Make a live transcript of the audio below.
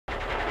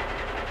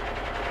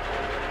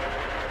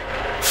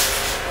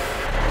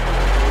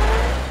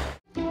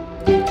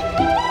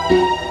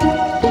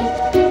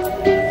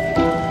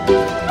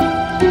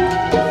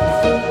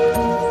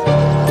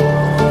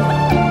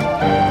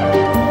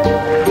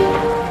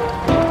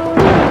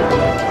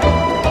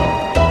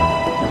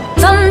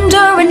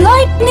Thunder and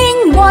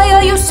lightning, why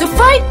are you so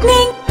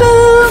frightening?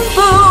 Boom,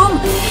 boom,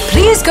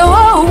 please go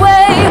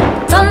away.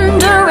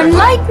 Thunder and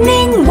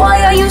lightning,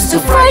 why are you so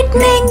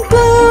frightening?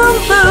 Boom,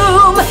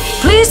 boom,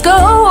 please go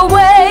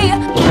away.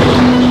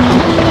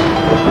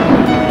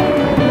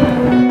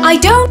 I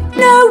don't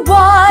know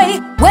why,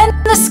 when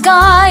the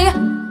sky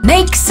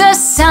makes a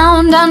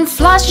sound and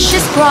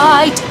flashes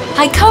bright,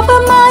 I cover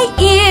my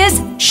ears,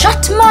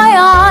 shut my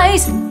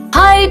eyes,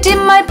 hide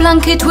in my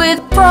blanket with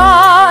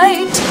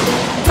fright.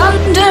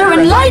 Thunder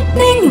and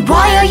lightning,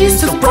 why are you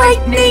so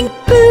frightening?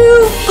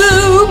 Boom,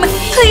 boom,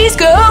 please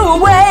go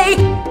away.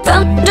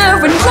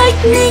 Thunder and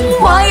lightning,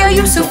 why are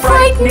you so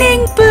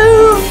frightening?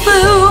 Boom,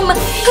 boom,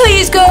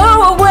 please go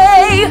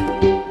away.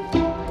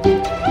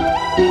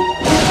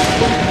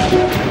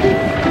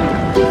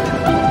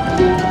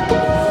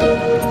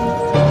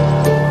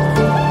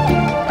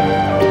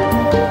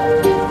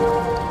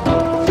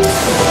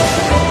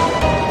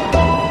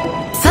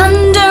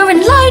 Thunder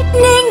and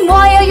lightning,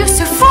 why are you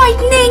so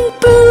frightening?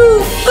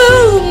 Boom,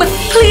 boom,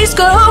 please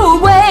go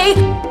away.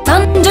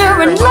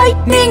 Thunder and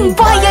lightning,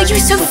 why are you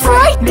so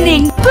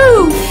frightening?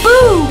 Boom,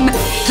 boom,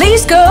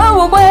 please go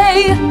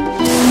away.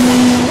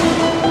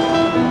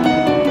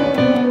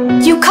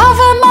 You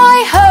cover my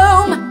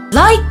home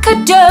like a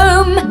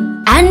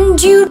dome,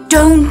 and you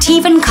don't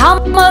even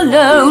come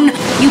alone.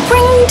 You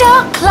bring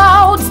dark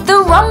clouds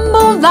that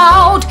rumble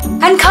loud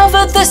and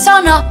cover the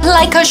sun up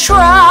like a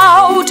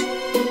shroud.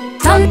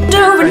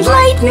 Thunder and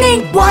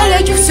lightning, why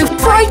are you so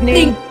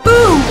frightening?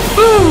 Boom,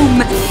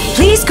 boom,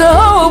 please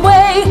go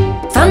away.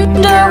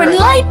 Thunder and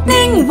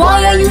lightning,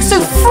 why are you so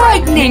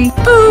frightening?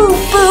 Boom,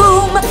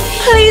 boom,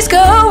 please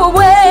go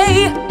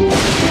away.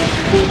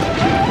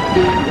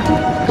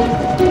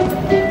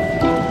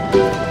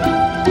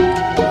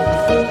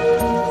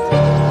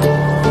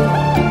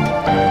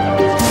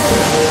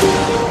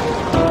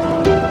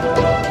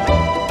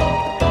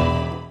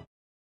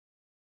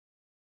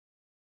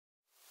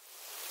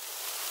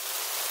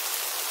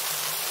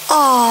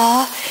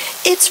 Aw,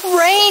 it's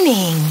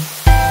raining.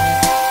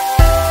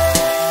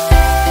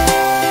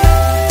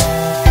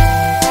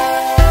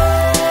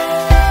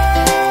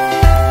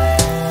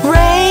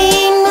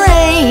 Rain,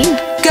 rain,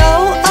 go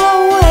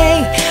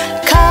away.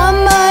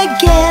 Come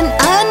again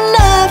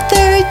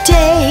another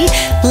day.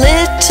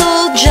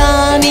 Little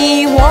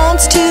Johnny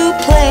wants to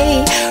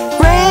play.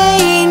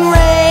 Rain,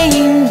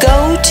 rain,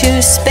 go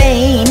to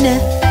Spain.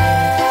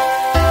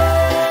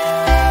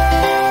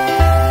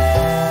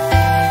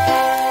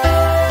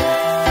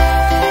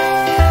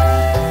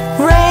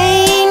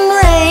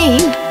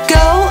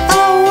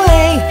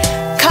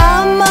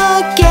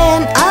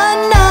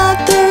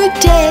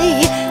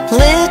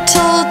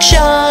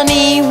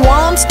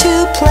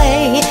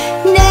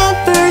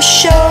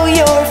 Show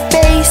your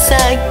face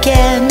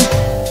again.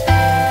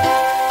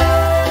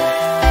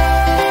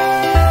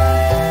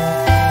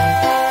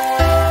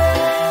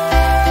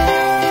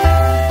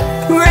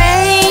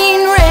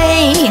 Rain,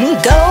 rain,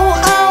 go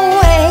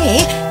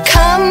away.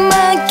 Come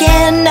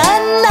again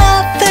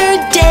another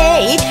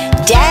day.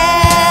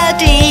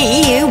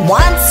 Daddy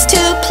wants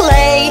to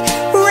play.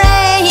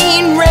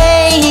 Rain,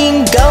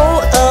 rain,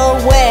 go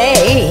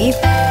away.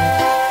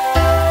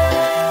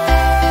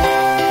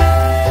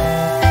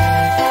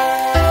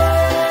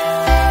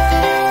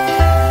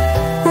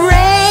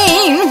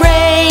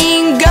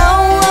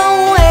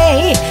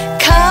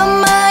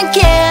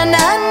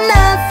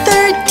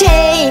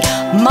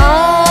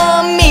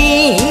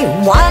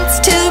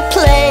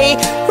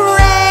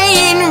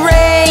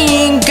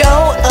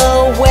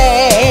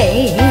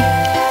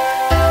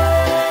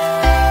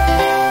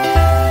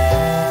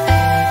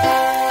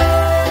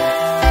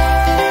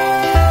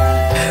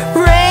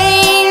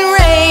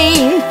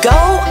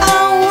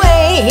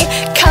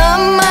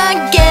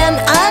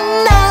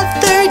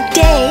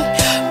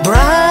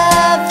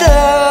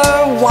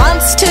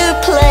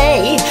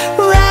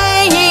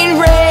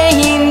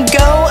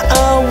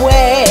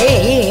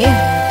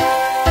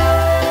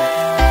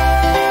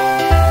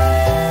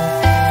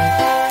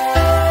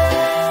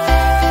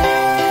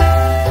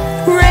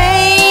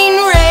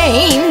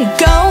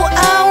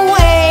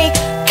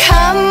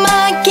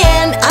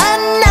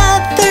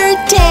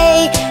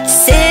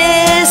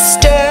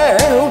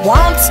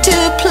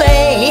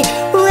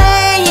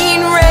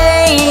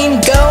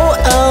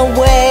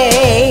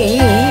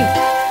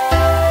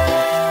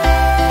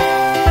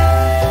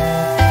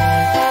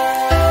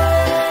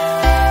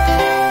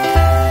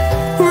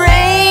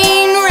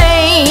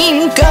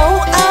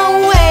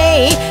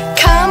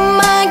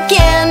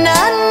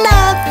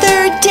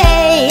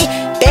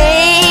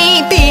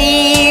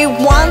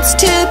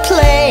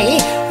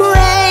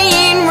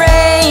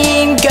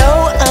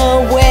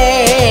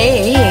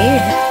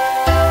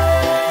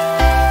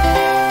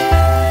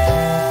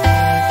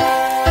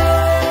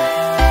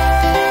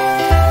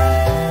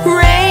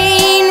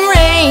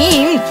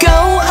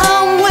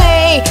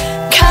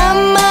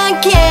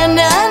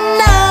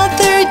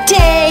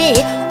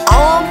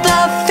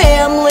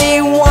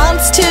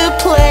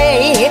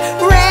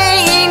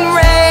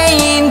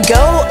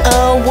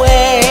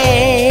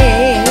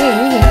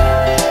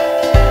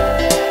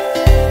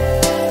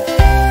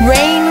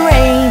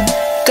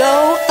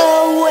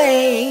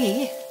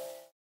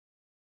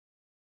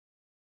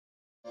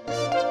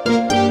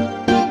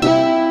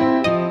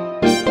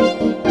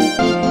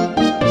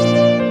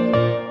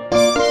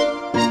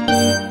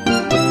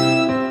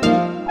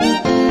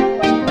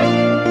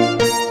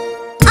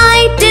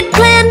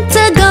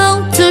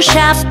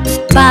 shop,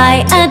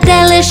 buy a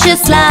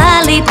delicious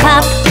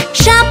lollipop.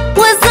 Shop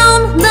was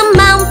on the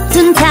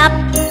mountain top,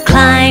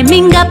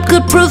 climbing up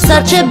could prove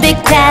such a big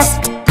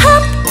task.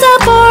 Hopped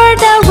aboard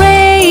a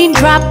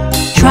raindrop,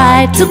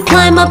 tried to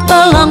climb up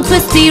a long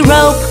twisty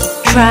rope.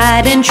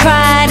 Tried and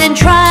tried and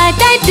tried,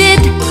 I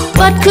did,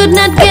 but could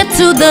not get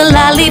to the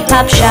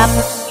lollipop shop.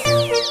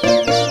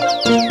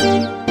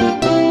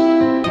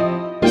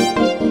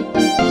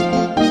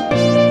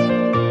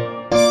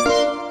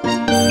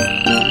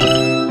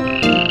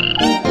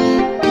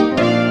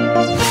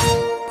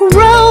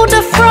 Rode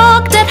a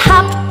frog that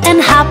hopped and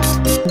hopped,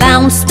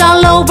 bounced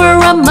all over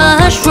a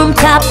mushroom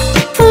top,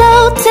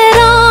 floated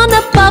on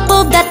a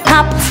bubble that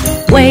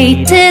popped,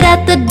 waited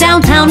at the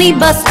downtowny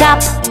bus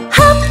stop.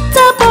 Hopped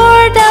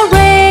aboard a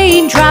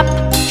raindrop,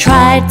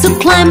 tried to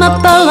climb up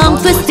a long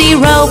twisty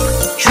rope.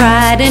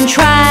 Tried and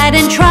tried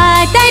and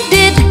tried, I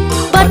did,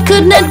 but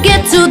could not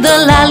get to the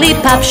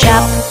lollipop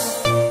shop.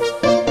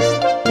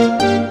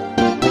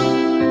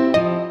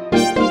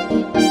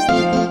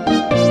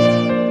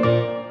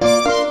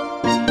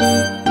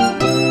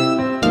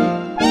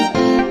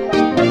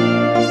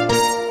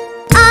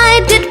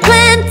 I did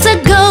plan to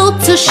go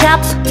to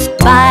shop,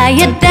 buy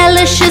a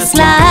delicious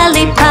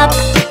lollipop.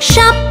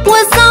 Shop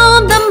was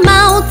on the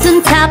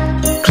mountain top,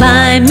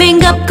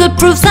 climbing up could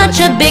prove such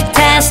a big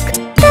task.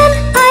 Then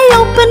I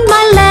opened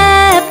my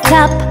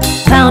laptop,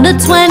 found a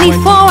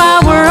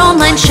 24-hour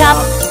online shop,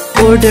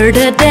 ordered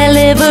a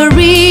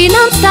delivery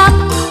non-stop,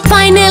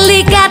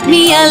 finally got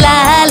me a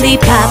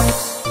lollipop.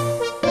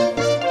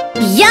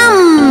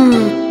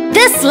 Yum!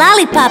 This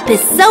lollipop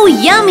is so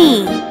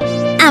yummy!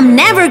 I'm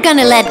never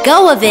gonna let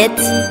go of it.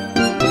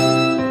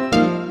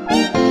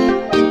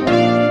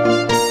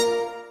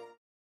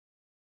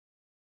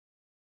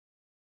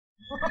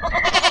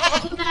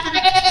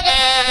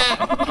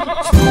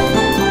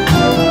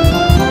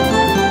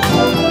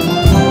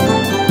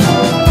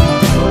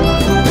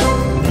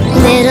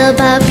 Little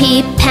Bo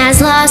Peep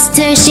has lost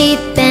her sheep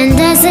and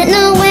doesn't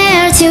know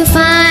where to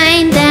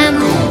find them.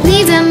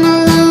 Leave them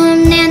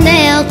alone and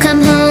they'll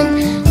come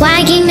home,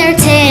 wagging their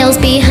tails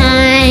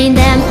behind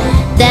them.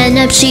 Then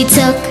up she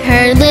took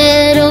her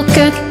little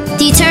crook,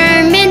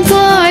 determined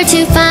for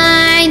to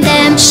find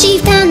them. She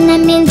found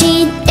them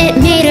indeed, it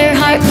made her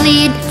heart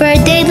bleed, for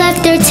they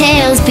left their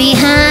tails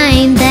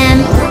behind them.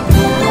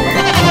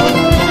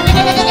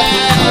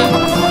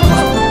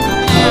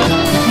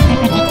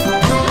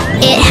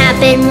 It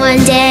happened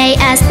one day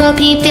as Bo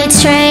Peep did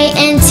stray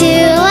into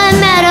a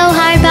meadow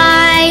hard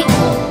by.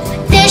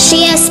 There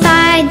she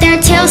espied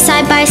their tails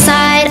side by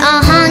side,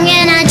 all hung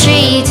in a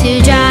tree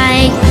to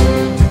dry.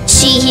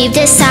 She heaved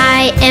a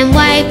sigh and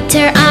wiped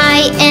her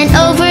eye, and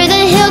over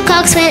the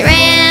hillocks went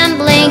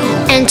rambling,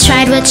 and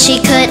tried what she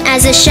could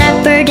as a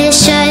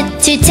shepherdess should,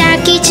 to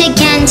tack each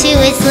again to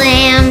its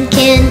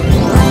lambkin.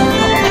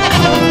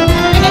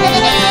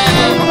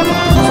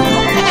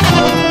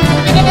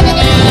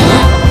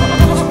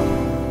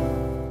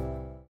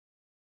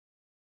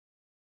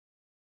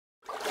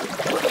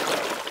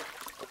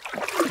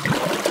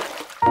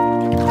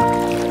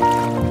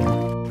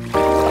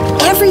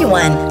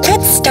 Everyone,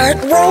 let's start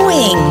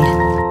rowing.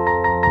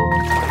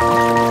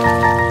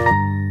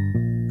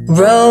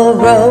 Row,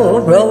 row,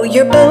 row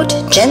your boat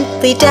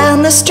gently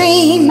down the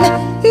stream.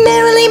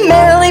 Merrily,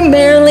 merrily,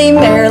 merrily,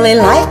 merrily,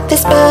 life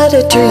is but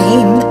a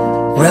dream.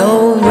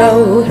 Row,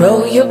 row,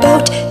 row your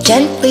boat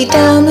gently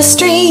down the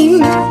stream.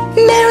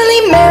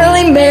 Merrily,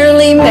 merrily,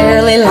 merrily,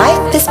 merrily,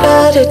 life is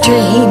but a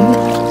dream.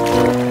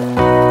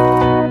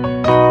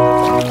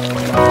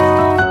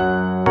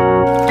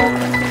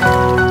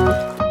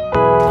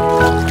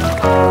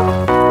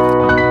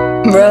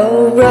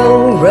 Row,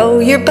 row, row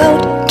your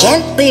boat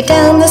gently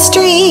down the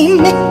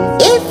stream.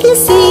 If you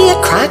see a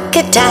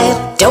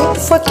crocodile, don't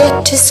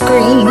forget to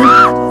scream.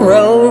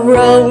 Row,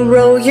 row,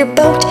 row your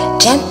boat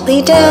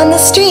gently down the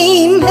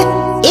stream.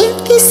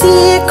 If you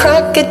see a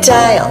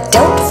crocodile,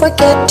 don't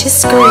forget to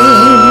scream.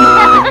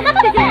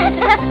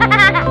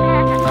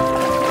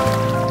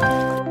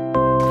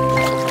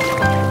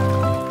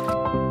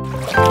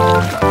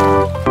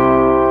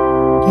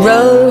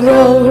 Row,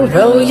 row,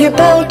 row your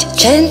boat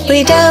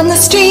gently down the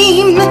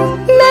stream.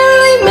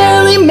 Merrily,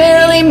 merrily,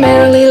 merrily,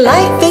 merrily,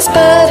 life is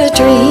but a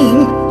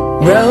dream.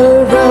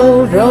 Row,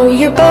 row, row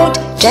your boat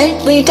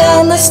gently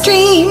down the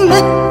stream.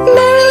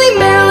 Merrily,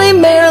 merrily,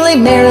 merrily,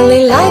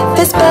 merrily, life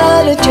is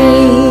but a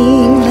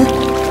dream.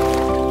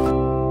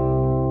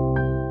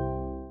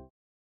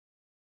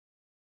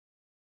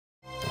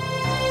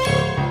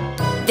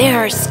 There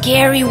are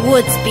scary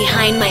woods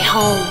behind my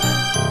home,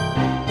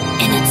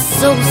 and it's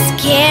so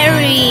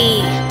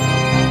scary.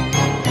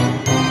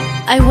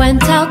 I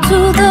went out to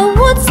the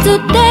woods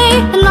today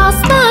and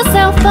lost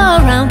myself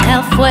around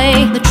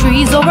halfway. The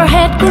trees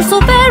overhead grew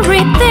so very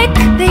thick,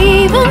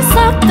 they even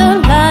sucked the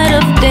light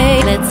of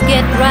day. Let's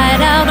get right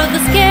out of the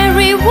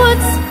scary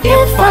woods.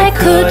 If I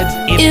could,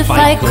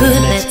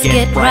 let's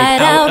get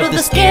right out of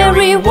the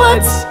scary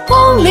woods.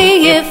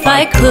 Only if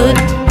I could.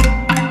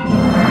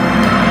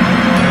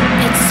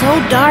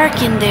 So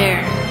dark in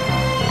there.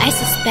 I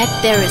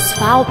suspect there is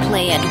foul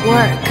play at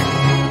work.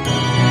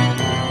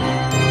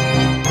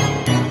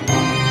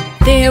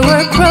 There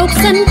were croaks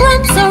and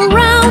grunts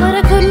around, but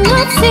I could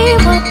not see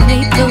what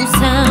made those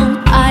sounds.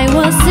 I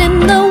was in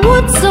the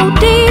woods so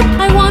deep,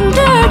 I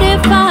wondered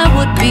if I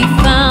would be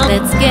found.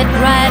 Let's get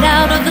right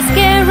out of the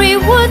scary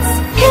woods.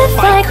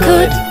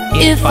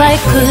 If I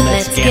could,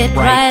 let's get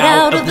right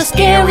out of the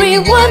scary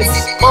woods.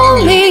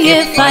 Only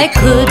if I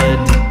could.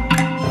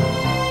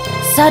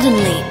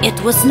 Suddenly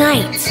it was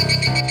night.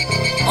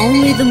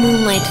 Only the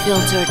moonlight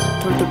filtered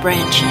through the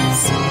branches.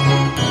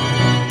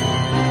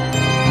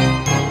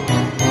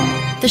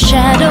 The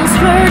shadows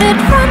flirted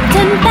front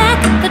and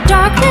back. The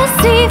darkness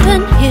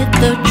even hid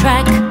the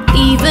track.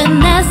 Even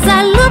as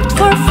I looked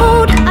for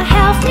food, I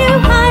half knew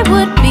I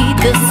would be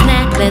the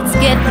snack. Let's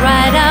get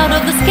right out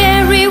of the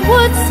scary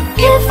woods.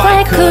 If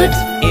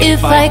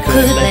I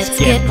could, let's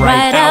get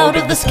right out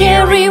of the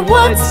scary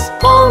woods.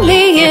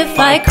 Only if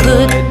I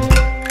could.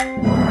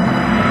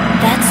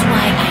 That's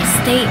why I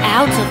stay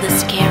out of the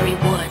scary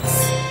woods.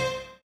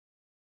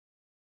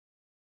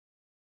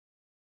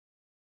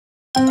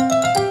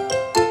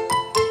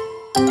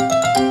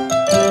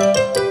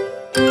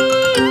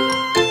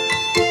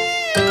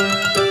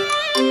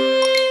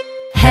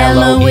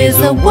 Hello is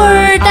a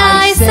word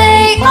I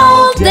say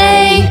all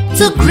day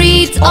to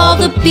greet all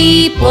the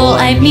people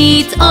I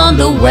meet on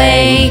the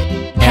way.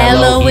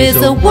 Hello is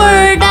a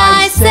word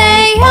I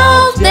say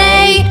all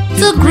day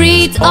to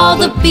greet all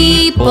the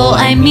people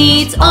I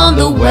meet on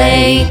the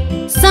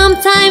way.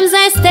 Sometimes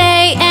I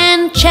stay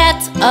and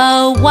chat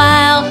a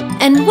while,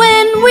 and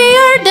when we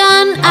are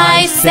done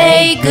I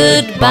say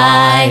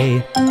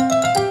goodbye.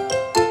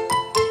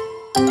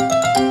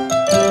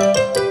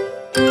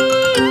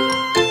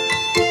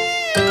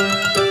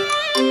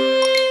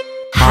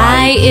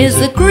 Hi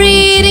is a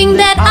greeting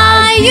that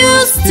I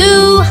used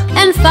to,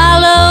 and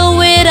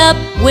follow it up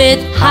with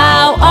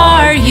how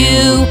are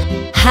you.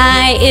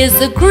 Hi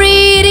is a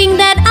greeting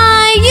that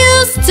I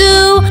used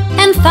to,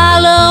 and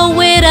follow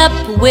it up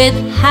with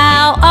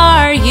how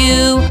are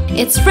you.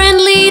 It's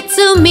friendly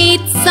to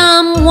meet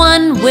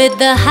someone with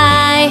the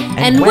hi,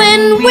 and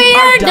when we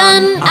are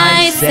done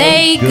I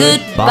say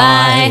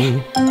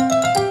goodbye.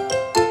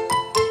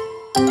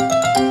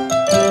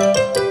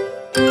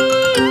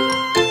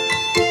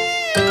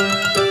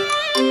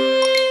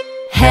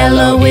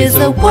 Hello is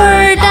a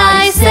word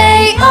I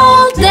say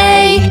all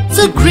day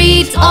to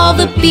greet all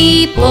the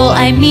people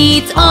I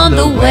meet on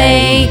the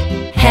way.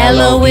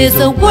 Hello is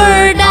a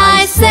word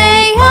I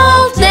say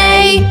all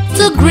day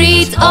to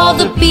greet all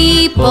the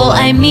people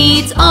I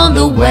meet on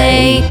the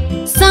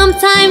way.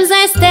 Sometimes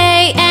I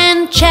stay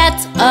and chat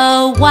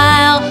a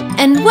while,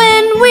 and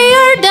when we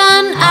are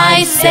done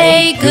I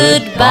say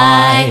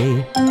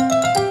goodbye.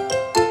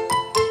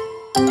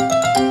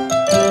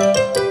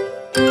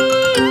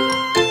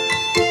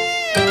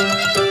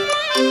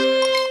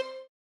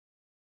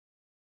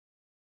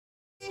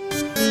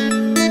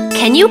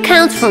 Can you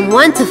count from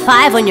 1 to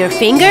 5 on your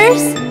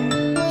fingers?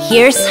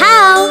 Here's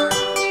how!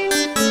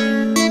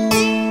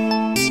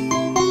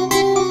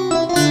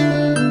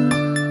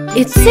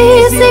 It's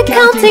easy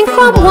counting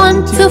from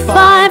 1 to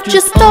 5.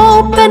 Just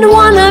open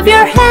one of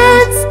your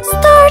hands.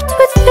 Start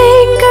with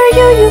finger,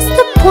 you use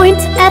to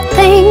point at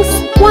things.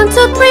 1,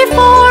 2, 3,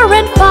 4,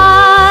 and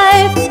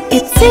 5.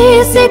 It's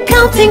easy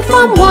counting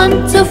from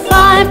 1 to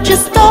 5.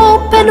 Just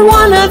open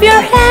one of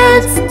your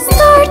hands.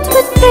 Start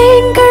with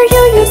finger,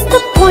 you use to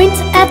point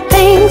at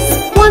things.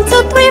 1,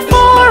 2, 3,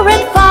 4,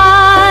 and 5.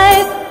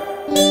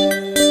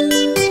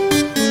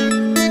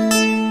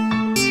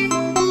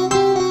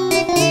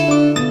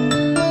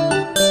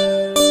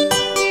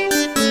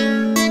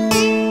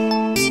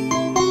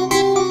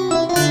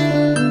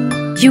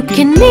 You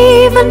can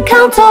even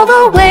count all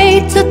the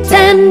way to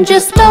 10.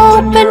 Just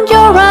open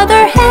your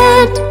other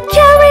hand.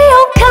 Carry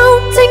on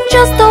counting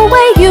just the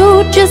way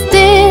you just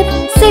did.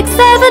 6,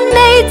 7,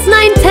 8,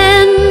 9,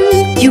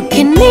 10. You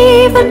can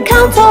even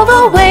count all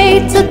the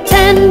way to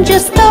 10.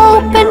 Just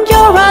open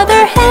your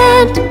other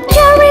hand.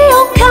 Carry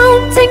on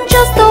counting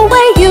just the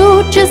way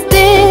you just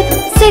did.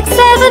 6,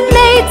 7,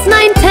 8,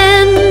 9,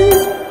 10.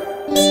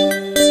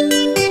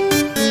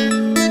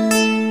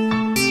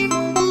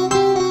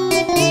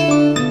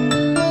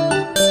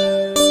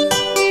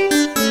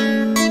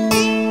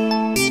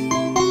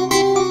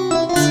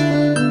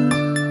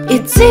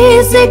 It's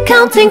easy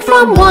counting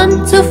from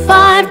 1 to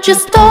 5.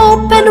 Just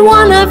open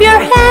one of your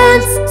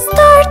hands.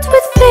 Start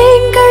with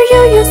finger,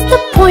 you use to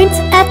point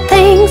at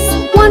things.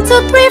 1,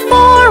 2, 3,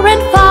 4,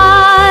 and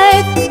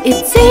 5.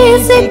 It's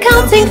easy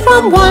counting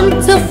from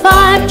 1 to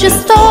 5.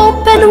 Just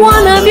open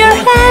one of your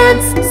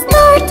hands.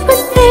 Start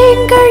with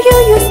finger, you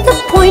use to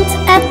point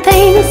at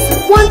things.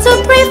 1,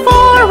 2, 3,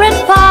 4, and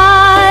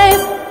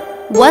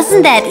 5.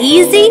 Wasn't that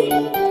easy?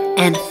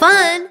 And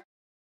fun?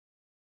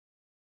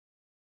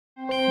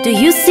 Do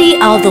you see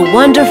all the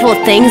wonderful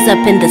things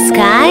up in the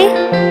sky?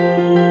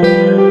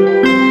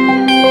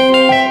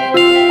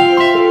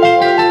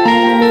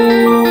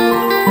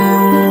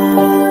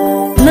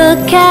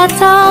 Look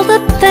at all the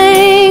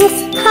things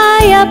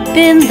high up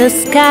in the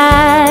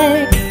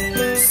sky.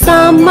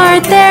 Some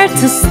are there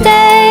to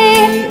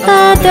stay,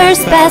 others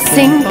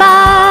passing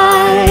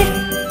by.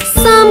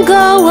 Some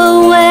go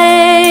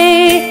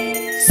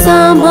away,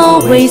 some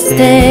always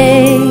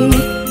stay.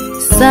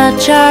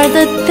 Such are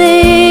the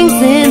things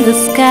in the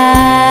sky.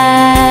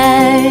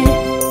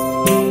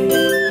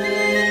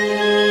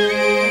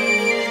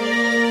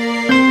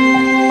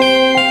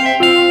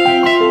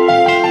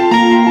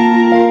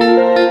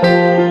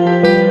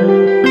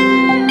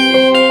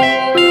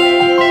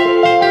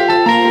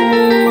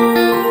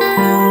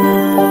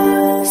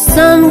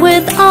 Sun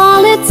with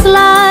all its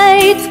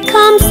light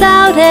comes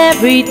out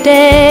every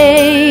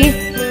day.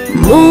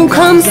 Moon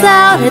comes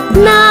out at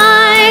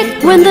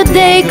night when the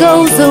day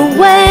goes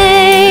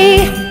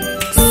away.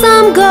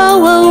 Some go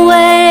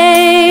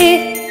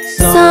away,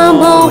 some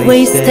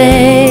always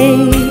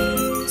stay.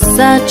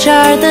 Such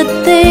are the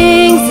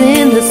things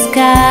in the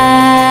sky.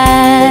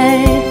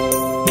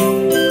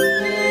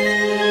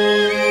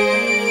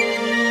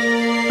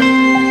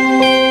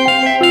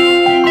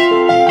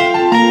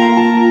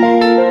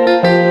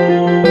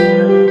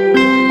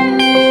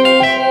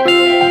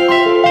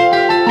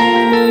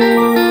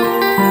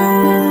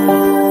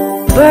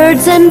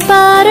 Birds and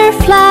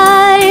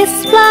butterflies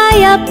fly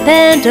up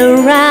and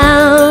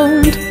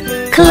around.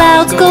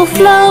 Clouds go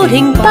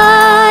floating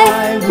by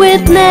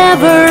with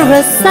never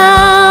a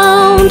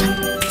sound.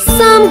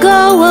 Some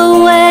go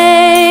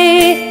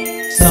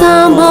away,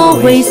 some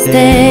always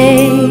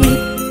stay.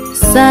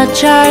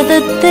 Such are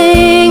the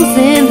things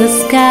in the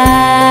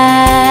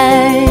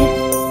sky.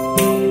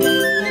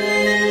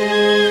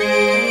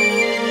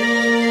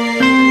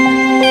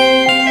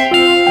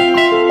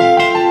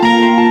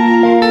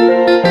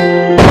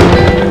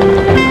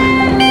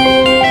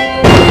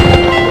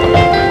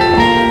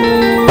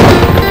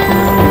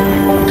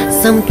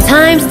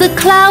 Sometimes the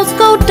clouds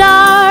go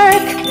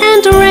dark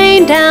and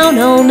rain down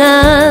on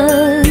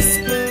us.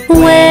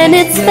 When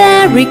it's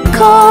very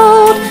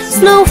cold,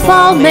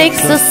 snowfall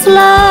makes a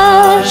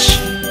slush.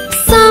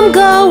 Some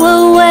go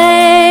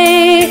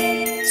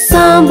away,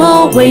 some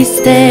always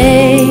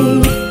stay.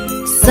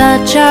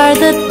 Such are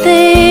the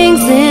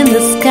things in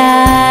the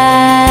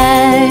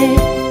sky.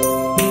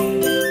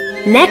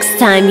 Next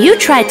time you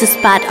try to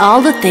spot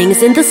all the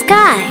things in the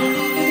sky.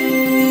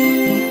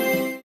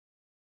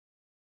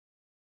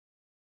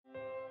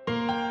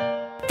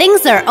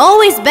 Things are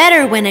always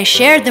better when I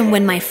share them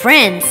with my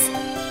friends.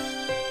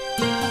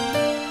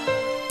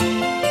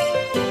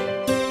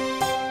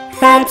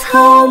 At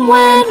home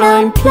when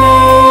I'm playing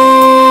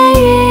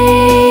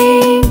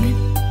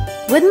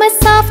with my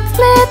soft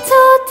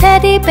little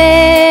teddy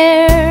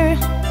bear,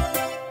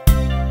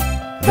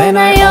 then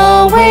I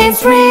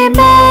always remember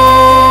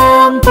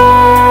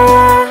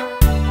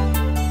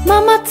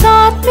Mama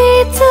taught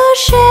me to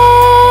share.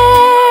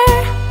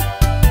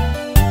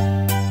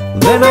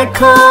 Then I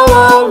call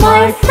all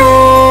my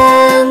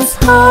friends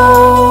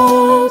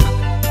home,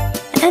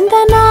 and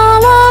then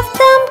all of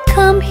them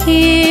come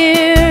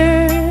here.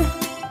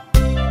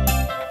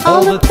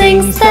 All the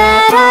things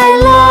that I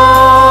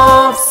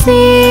love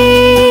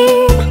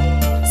seem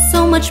so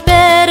much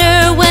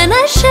better when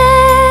I share.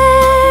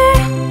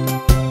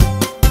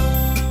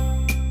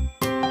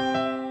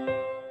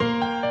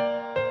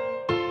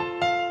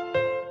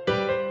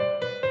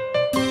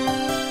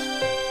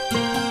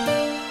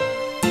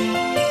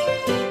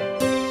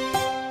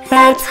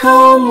 At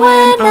home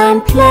when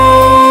I'm playing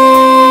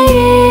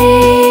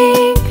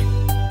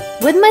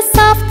with my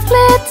soft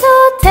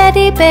little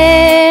teddy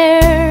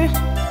bear,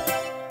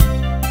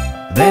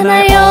 then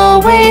I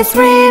always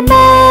remember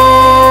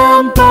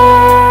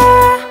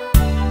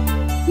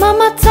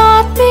Mama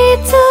taught me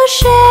to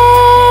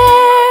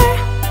share.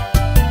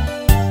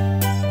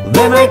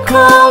 Then I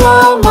call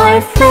all my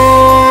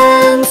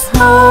friends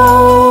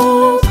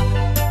home,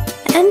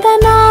 and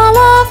then all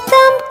of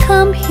them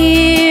come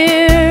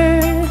here.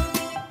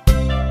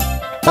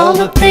 All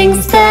the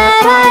things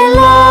that I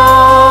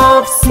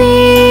love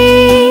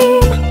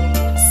seem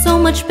so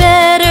much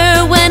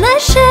better when I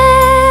share.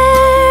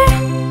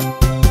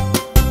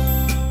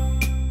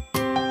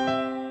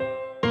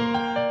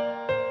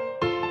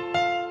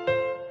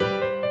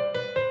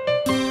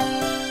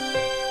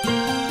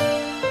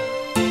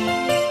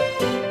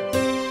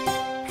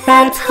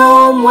 At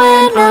home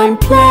when I'm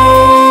playing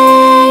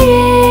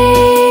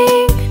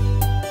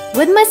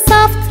with my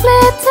soft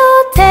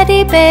little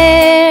teddy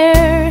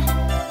bear,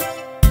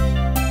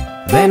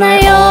 then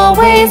I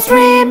always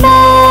remember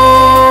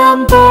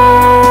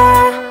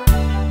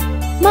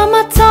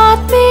Mama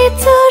taught me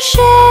to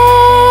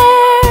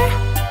share.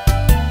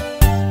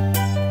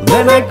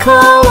 Then I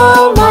call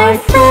all my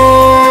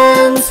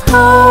friends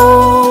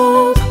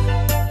home,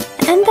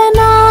 and then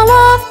all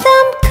of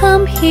them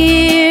come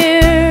here.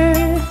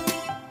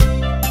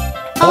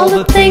 All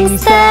the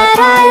things that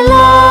I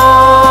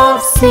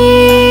love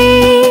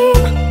seem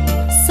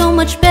so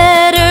much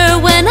better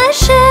when I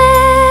share.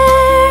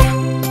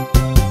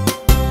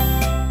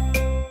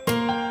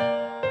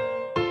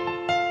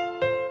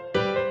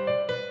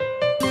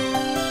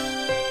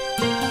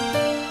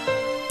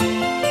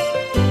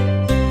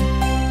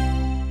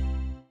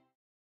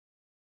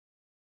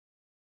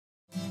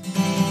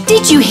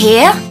 Did you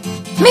hear?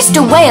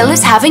 Mr. Whale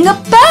is having a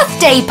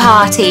birthday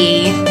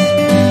party!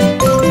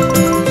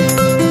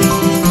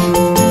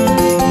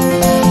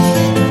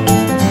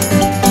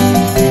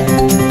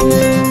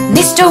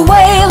 Mr.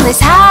 Whale is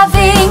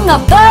having a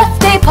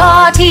birthday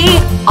party.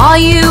 Are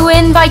you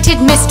invited,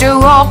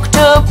 Mr.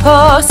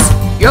 Octopus?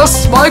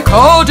 Yes, my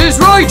card is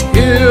right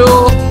here,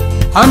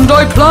 and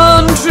I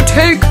plan to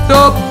take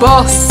the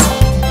bus.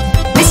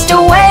 Mr.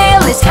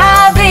 Whale is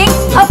having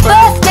a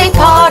birthday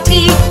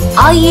party.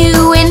 Are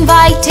you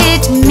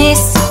invited,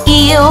 Miss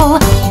Eel?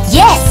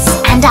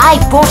 Yes, and I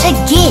brought a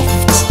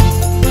gift.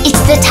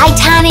 It's the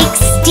Titanic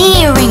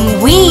steering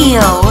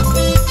wheel.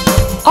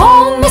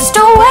 Oh,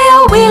 Mr.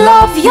 Whale, we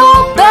love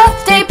your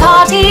birthday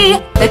party.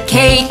 The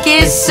cake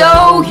is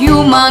so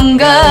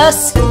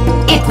humongous,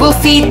 it will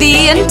feed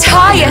the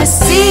entire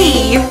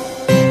sea.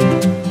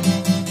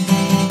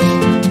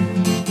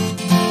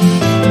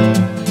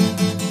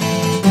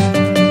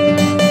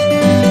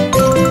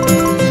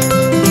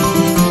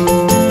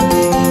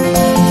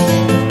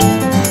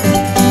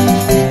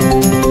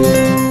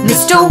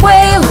 Mr.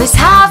 Whale is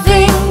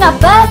having a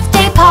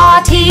birthday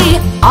party.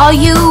 Are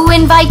you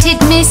invited,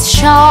 Miss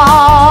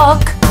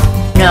Shark?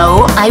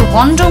 No, I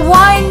wonder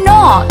why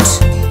not.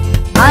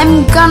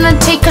 I'm gonna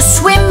take a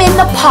swim in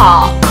the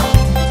park.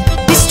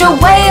 Mr.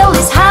 Whale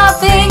is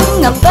having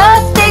a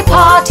birthday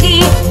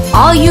party.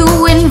 Are you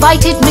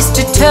invited,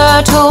 Mr.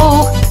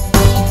 Turtle?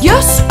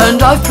 Yes,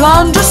 and I've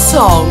planned a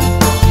song.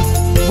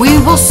 We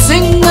will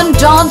sing and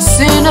dance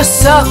in a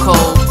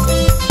circle.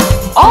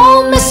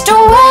 Oh, Mr.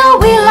 Whale,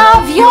 we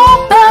love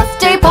your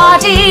birthday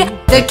party.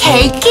 The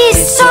cake is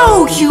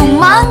so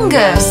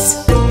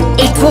humongous,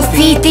 it will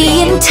feed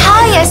the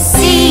entire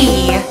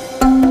sea.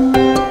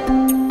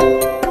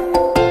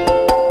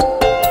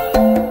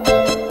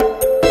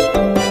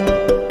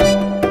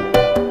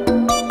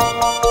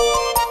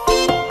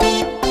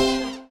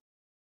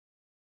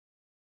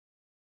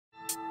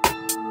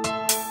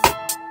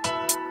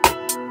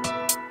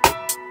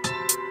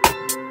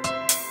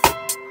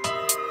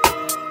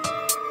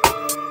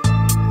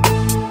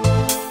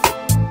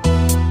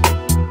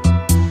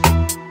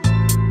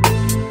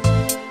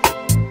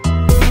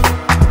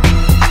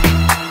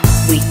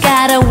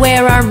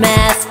 Wear our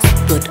masks,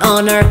 put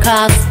on our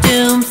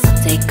costumes,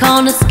 take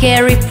on a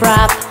scary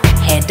prop,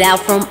 head out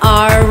from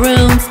our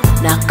rooms,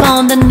 knock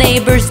on the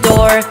neighbor's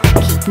door,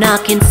 keep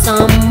knocking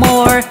some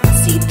more,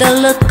 see the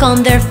look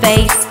on their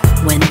face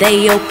when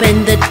they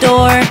open the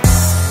door.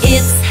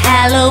 It's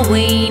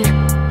Halloween,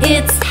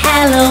 it's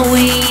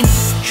Halloween,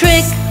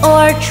 trick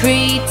or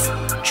treat,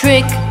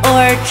 trick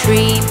or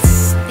treat.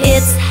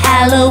 It's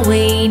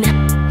Halloween,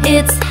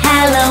 it's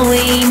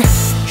Halloween,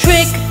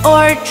 trick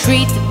or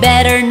treat,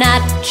 better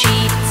not cheat.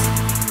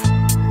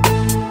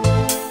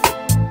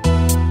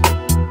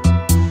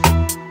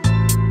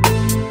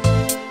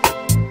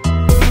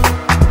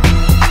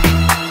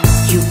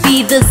 You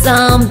be the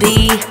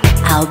zombie,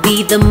 I'll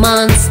be the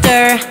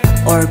monster,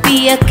 or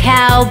be a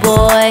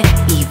cowboy,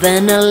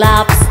 even a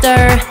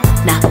lobster.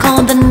 Knock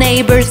on the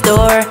neighbor's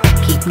door,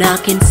 keep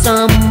knocking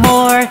some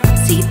more,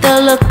 see the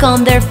look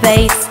on their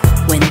face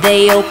when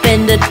they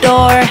open the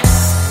door.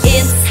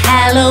 It's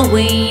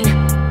Halloween,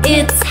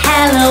 it's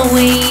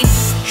Halloween,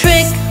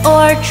 trick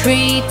or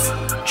treat,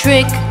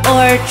 trick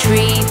or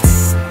treat.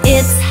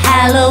 It's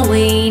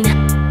Halloween,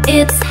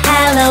 it's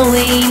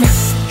Halloween,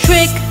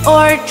 trick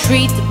or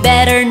treat,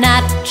 better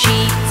not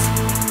cheat.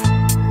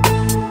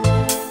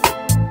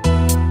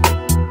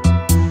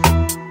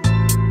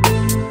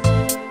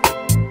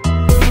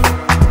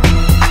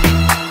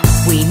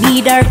 We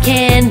need our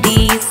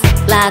candies,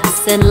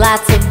 lots and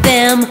lots of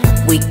them.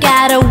 We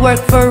gotta work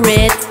for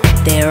it,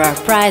 there are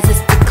prizes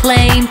to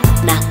claim.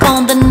 Knock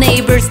on the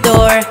neighbor's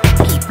door,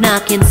 keep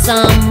knocking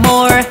some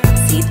more,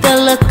 see the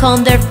look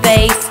on their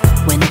face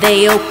when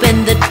they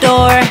open the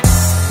door.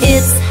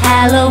 It's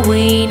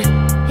Halloween,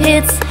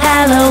 it's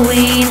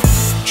Halloween,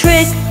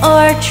 trick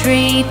or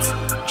treat,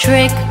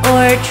 trick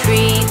or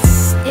treat.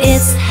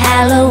 It's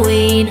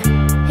Halloween,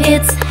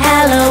 it's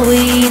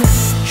Halloween,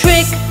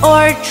 trick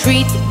or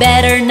treat,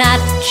 better not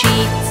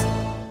cheat.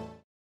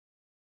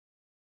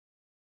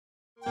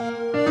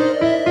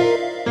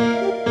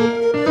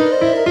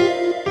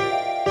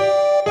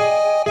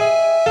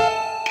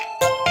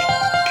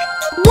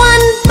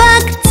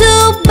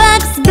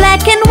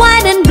 Black and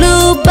white and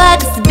blue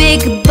bugs,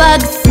 big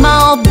bugs,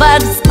 small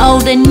bugs,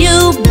 old and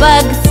new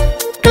bugs,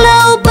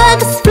 glow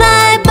bugs,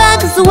 fly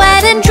bugs,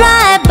 wet and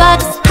dry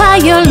bugs,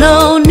 high or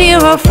low,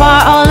 near or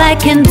far, all I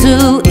can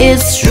do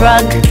is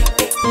shrug.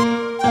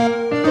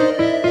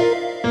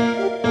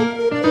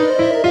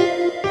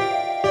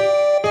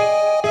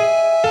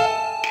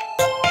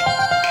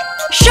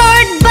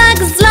 Short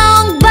bugs,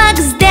 long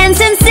bugs,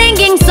 dancing,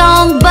 singing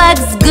song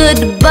bugs,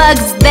 good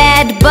bugs,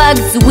 bad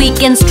bugs,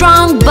 weak and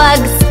strong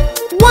bugs.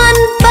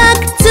 One bug,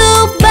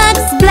 two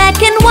bugs,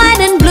 black and white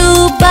and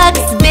blue bugs,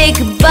 big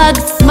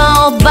bugs,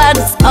 small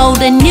bugs, old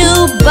and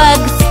new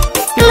bugs,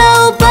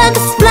 glow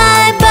bugs,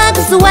 fly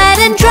bugs, wet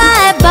and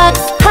dry bugs,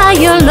 high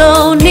or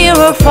low, near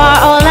or far,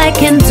 all I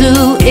can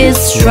do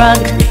is shrug.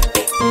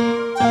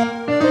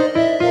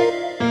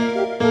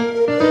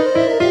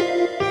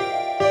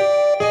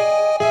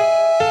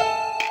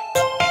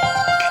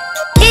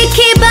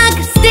 Icky bug,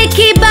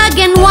 sticky bug,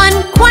 and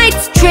one quite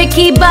tricky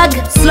wiki bug,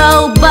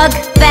 slow bug,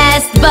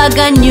 fast bug,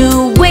 a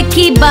new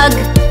wiki bug.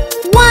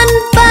 One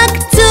bug,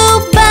 two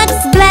bugs,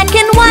 black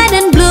and white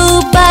and blue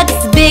bugs,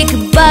 big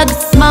bugs,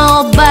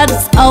 small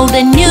bugs, old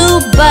and new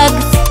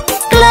bugs.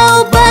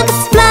 Glow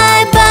bugs,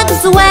 fly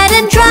bugs, wet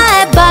and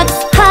dry bugs,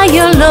 high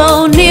or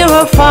low, near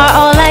or far,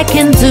 all I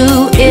can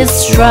do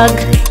is shrug.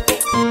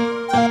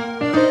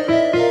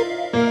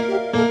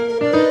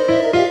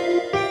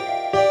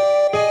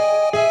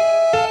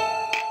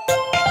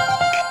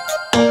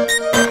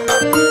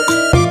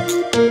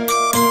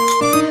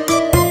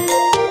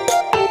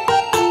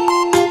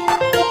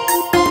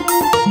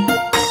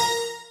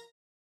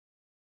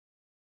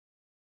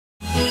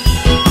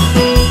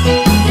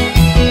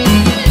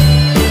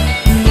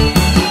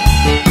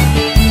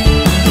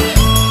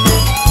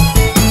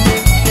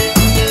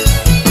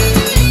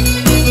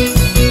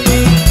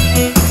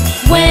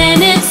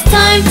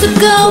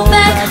 Go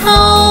back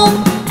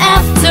home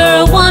after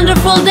a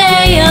wonderful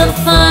day of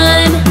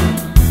fun.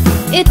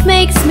 It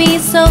makes me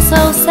so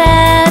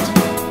sad.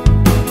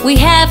 We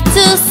have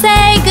to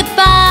say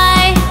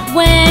goodbye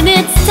when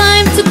it's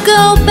time to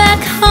go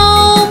back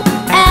home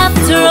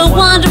after a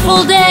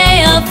wonderful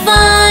day of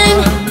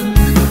fun.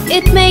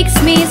 It makes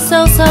me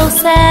so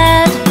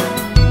sad.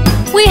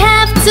 We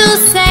have to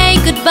say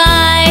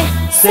goodbye.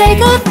 Say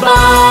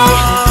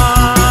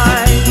goodbye.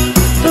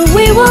 But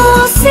we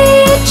will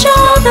see each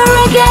other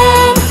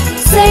again.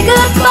 Say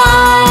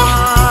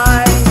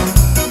goodbye.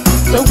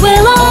 But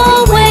we'll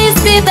always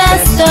be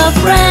best of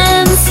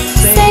friends.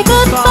 Say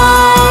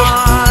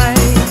goodbye.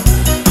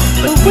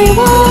 But we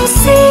will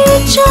see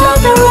each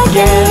other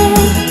again.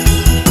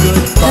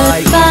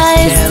 Goodbye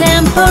is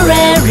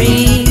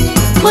temporary.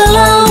 We'll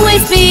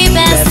always be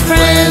best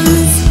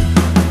friends.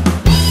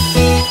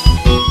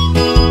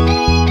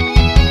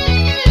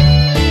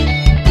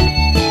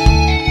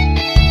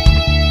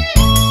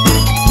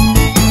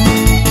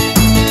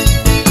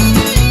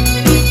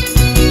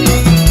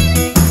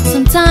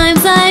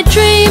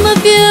 Dream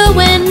of you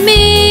and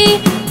me,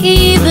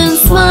 even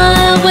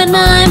smile when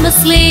I'm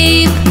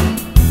asleep.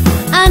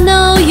 I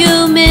know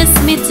you miss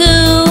me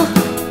too,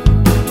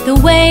 the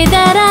way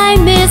that I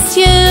miss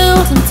you.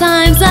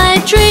 Sometimes I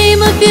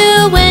dream of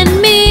you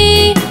and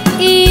me,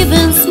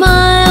 even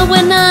smile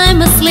when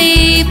I'm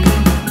asleep.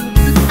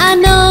 I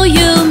know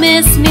you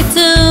miss me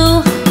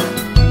too,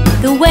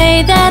 the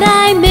way that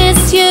I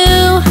miss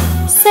you.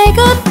 Say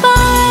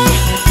goodbye.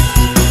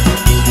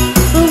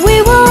 But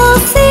we will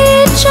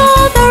see each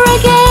other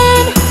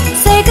again.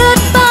 Say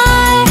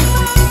goodbye.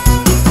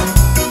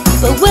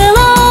 But we'll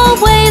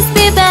always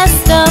be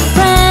best of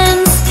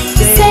friends.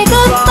 Say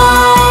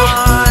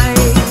goodbye.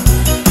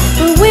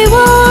 But we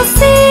will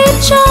see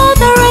each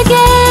other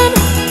again.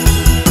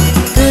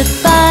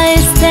 Goodbye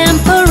is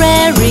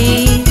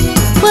temporary.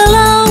 We'll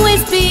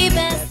always be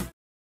best.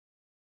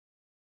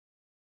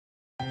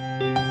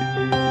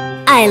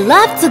 I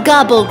love to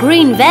gobble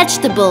green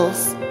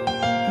vegetables.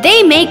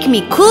 They make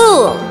me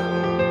cool.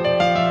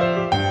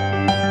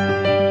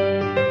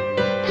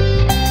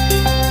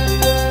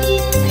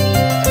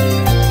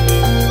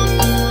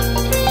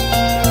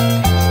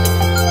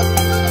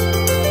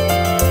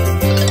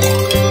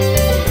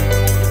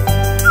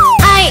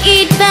 I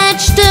eat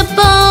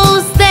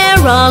vegetables,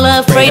 they're all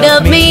afraid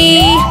of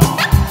me.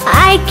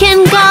 I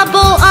can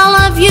gobble all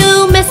of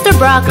you, Mr.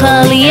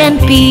 Broccoli and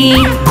Pea.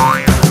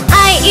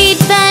 I eat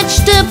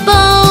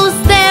vegetables,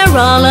 they're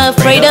all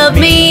afraid of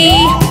me.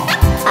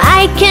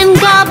 I can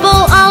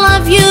gobble all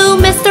of you,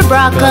 Mr.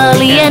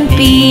 Broccoli and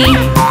Pea.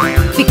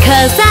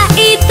 Because I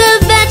eat the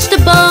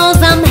vegetables,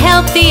 I'm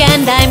healthy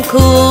and I'm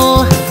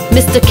cool.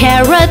 Mr.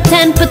 Carrot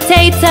and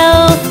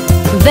Potato,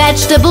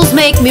 vegetables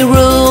make me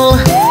rule.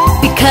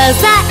 Because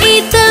I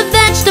eat the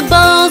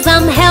vegetables,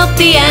 I'm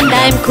healthy and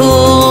I'm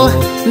cool.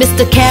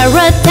 Mr.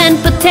 Carrot and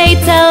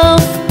Potato,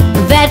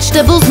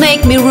 vegetables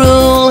make me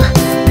rule.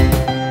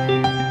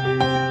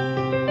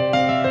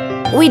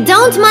 We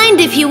don't mind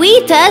if you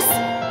eat us.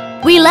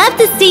 We love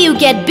to see you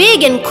get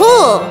big and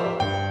cool.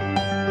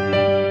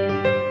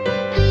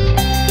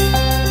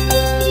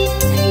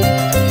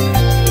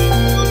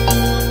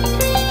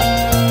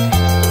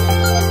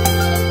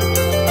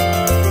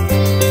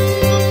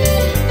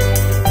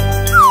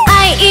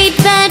 I eat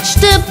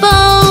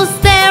vegetables,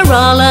 they're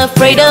all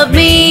afraid of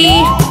me.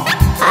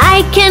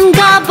 I can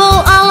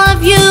gobble all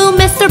of you,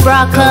 Mr.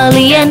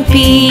 Broccoli and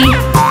Pea.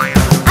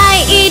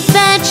 I eat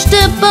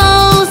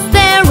vegetables,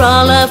 they're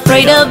all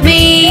afraid of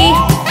me.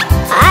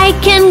 I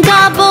can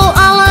gobble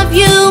all of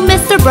you,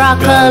 Mr.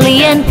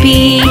 Broccoli and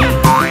Pea.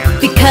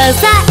 Because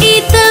I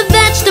eat the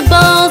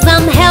vegetables,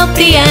 I'm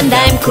healthy and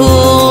I'm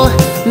cool.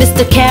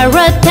 Mr.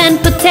 Carrot and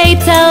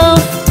Potato,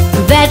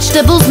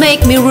 vegetables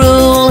make me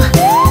rule.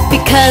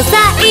 Because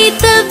I eat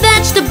the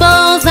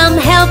vegetables, I'm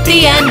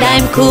healthy and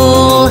I'm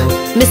cool.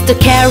 Mr.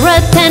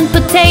 Carrot and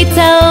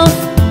Potato,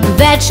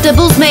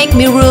 vegetables make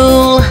me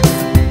rule.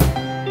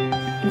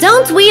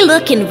 Don't we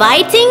look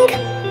inviting?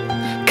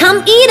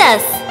 Come eat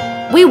us!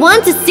 We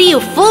want to see you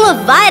full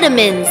of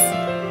vitamins.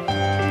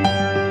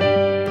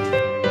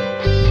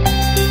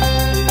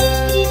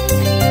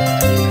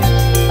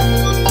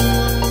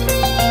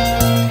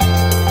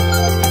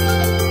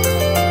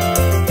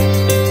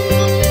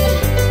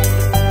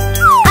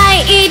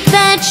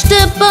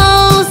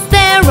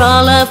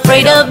 all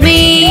afraid of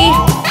me.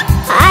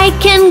 I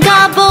can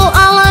gobble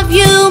all of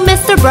you,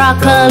 Mr.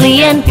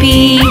 Broccoli and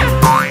Pea.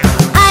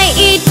 I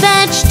eat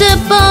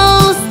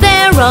vegetables,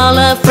 they're all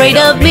afraid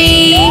of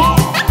me.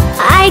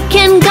 I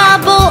can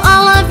gobble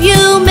all of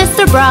you,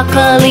 Mr.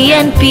 Broccoli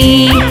and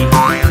Pea.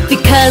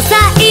 Because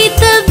I eat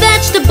the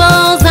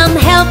vegetables, I'm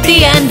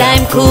healthy and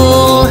I'm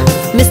cool.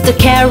 Mr.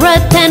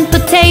 Carrot and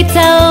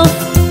Potato,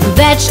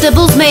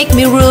 vegetables make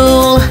me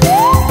rule.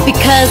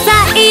 Because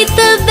I eat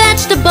the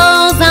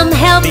vegetables, I'm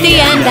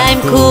healthy and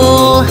I'm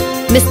cool.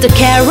 Mr.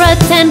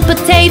 Carrot and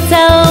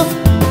Potato,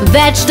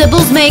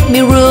 vegetables make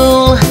me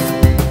rule.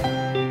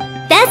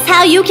 That's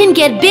how you can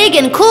get big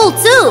and cool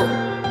too,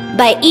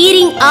 by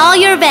eating all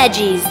your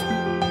veggies.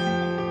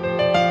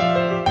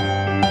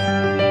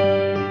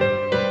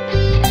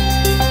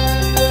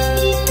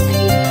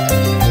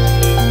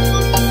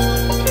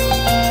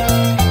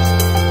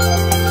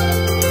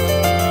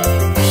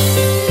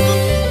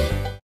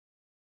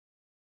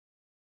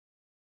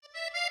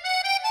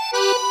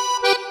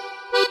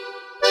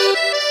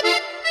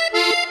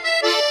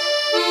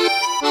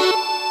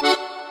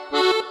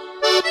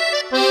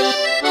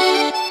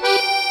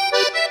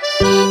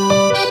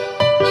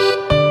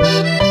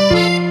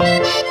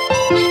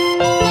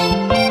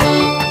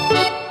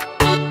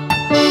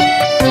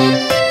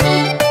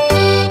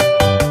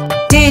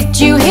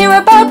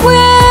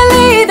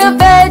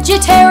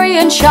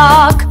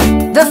 Shark.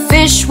 The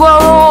fish were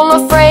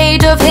all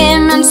afraid of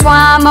him and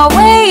swam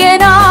away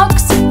in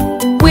arcs.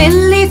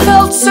 Willie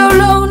felt so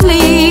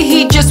lonely,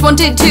 he just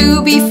wanted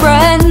to be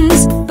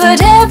friends.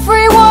 But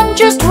everyone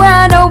just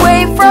ran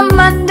away from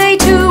Monday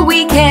to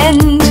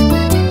weekend.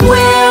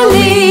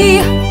 Willie,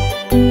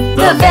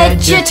 the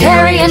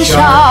vegetarian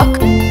shark.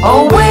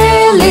 Oh,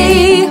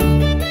 Willie,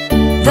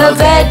 the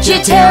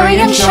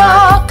vegetarian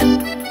shark.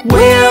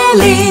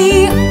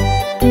 Willie,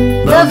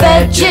 the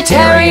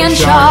vegetarian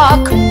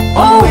shark.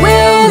 Oh,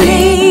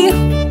 Willie,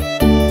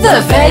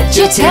 the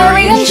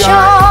vegetarian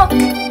shark.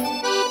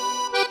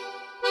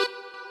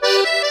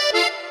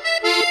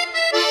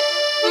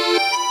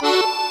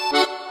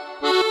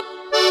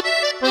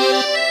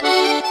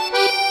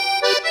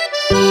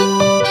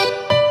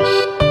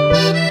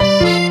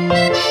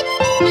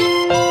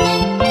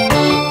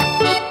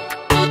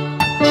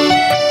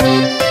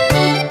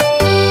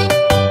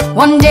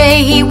 One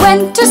day he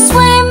went to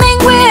swimming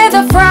with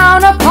a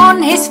frown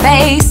upon his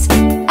face.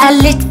 A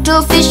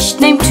little fish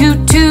named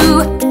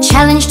Tutu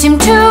challenged him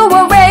to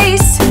a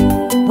race.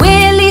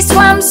 Willie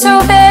swam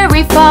so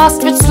very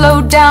fast but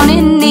slowed down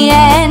in the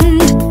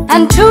end.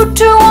 And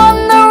Tutu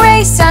won the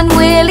race and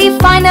Willie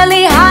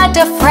finally had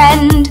a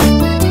friend.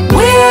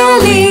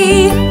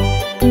 Willie,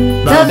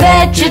 the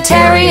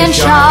vegetarian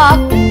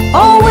shark.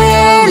 Oh,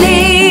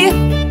 Willie,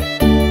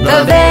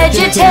 the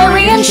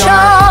vegetarian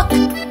shark.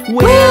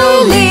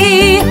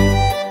 Willie,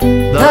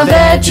 the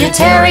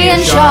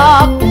vegetarian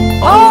shark.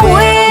 Oh,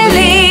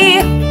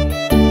 Willie,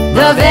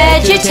 the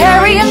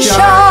vegetarian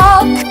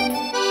shark.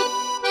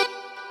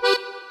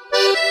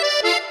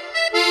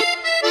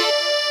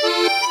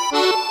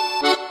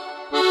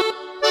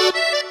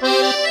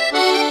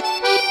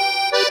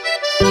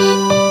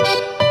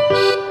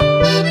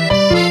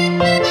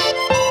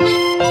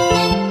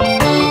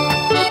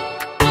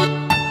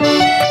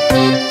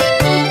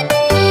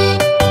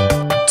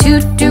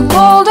 Tutu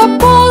called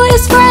up all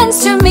his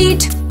friends to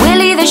meet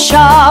Willie the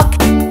shark.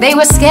 They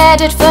were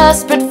scared at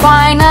first but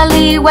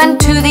finally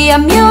went to the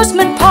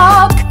amusement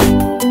park.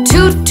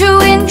 Tutu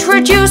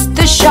introduced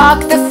the shark,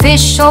 the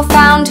fish all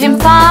found him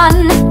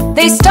fun.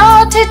 They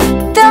started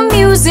the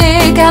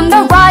music and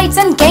the rides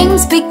and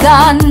games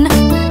begun.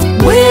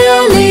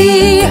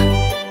 Willie,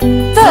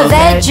 the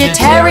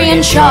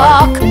vegetarian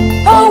shark.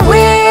 Oh,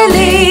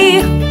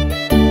 Willie,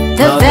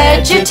 the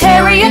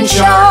vegetarian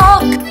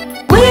shark.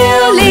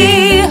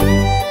 Willie,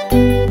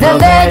 the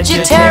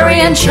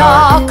vegetarian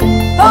shark.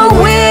 Oh,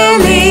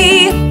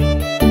 Willie,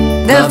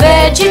 the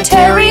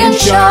vegetarian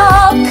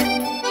shark.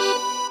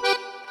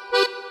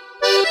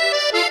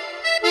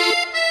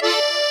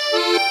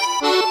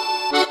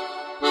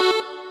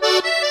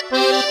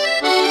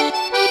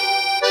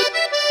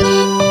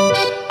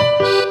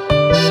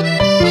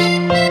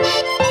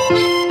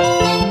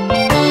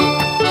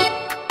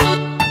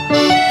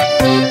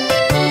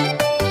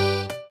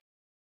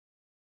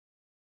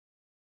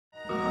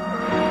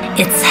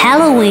 It's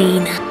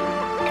Halloween,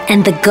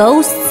 and the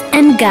ghosts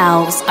and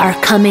gals are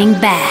coming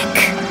back.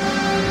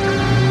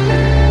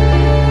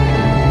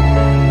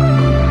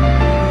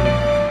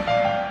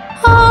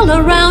 All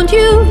around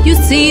you, you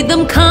see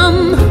them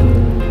come.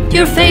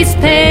 Your face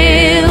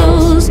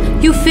pales,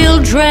 you feel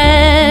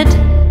dread,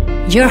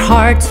 your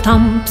heart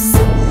thumps.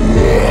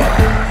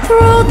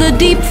 Through the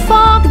deep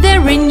fog,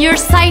 they're in your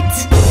sight.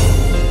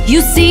 You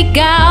see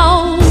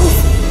gals,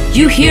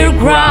 you hear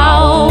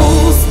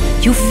growls,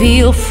 you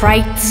feel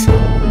fright.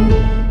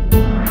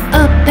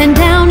 Up and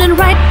down and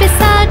right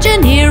beside you,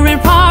 near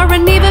and far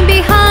and even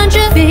behind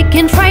you. Big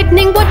and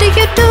frightening, what do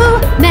you do?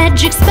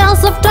 Magic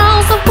spells of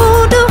dolls of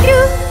voodoo.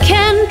 You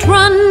can't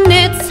run,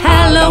 it's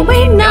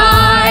Halloween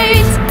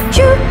night.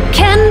 You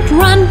can't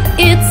run,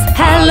 it's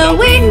Halloween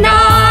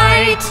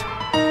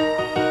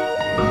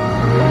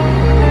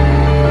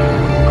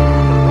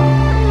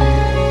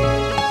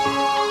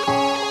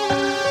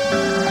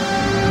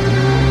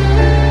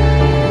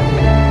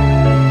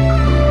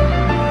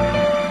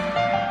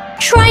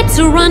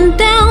to run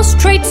down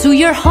straight to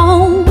your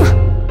home.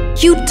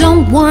 You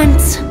don't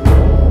want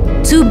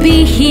to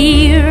be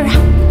here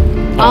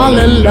all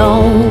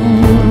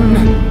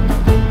alone.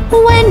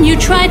 When you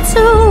try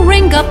to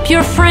ring up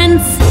your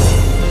friends,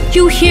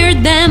 you hear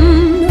them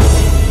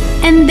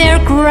and their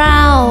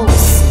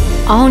growls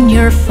on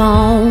your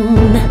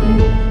phone.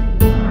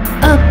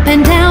 Up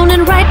and down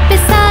and right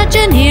beside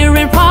you, near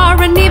and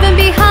far and even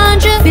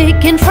behind you.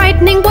 Big and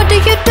frightening, what do?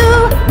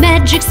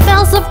 Magic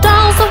spells of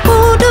dolls of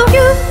voodoo.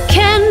 You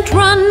can't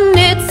run,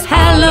 it's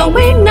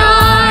Halloween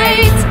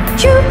night.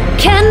 You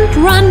can't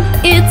run,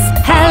 it's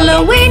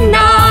Halloween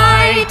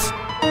night.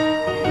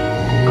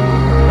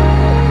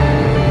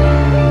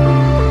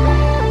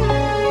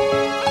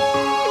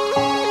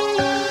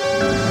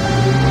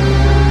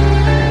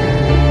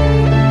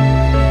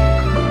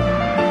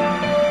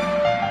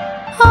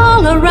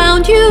 All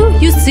around you,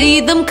 you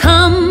see them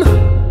come.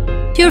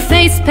 Your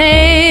face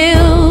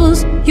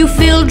pales, you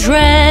feel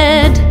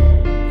dread,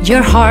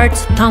 your heart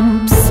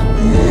thumps.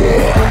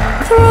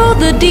 Through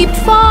the deep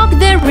fog,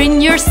 they're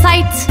in your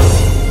sight.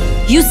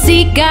 You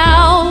see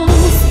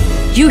gowls,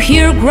 you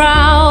hear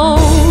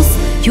growls,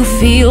 you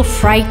feel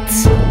fright.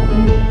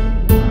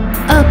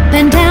 Up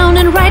and down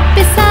and right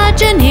beside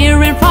you,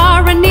 near and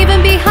far and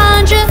even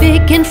behind you.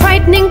 Big and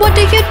frightening, what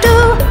do?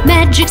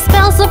 Magic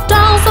spells of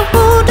dolls of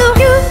voodoo.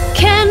 You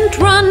can't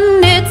run,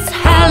 it's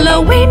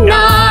Halloween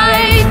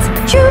night.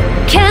 You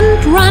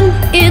can't run,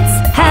 it's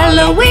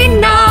Halloween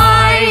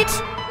night.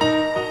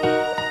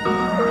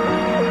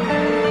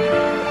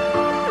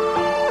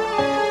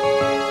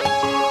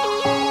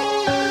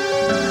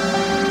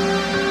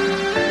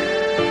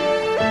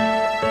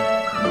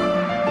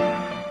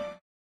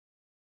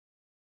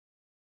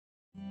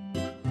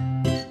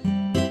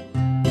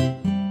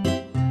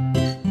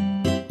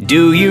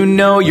 Do you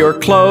know your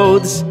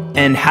clothes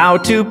and how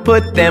to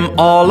put them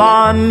all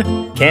on?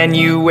 Can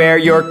you wear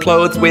your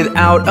clothes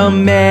without a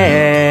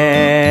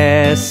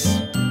mess?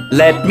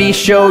 Let me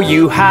show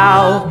you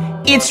how.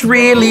 It's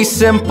really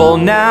simple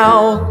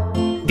now.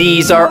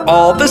 These are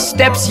all the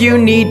steps you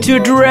need to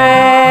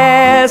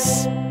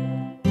dress.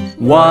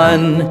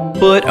 1.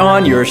 Put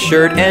on your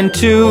shirt, and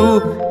 2.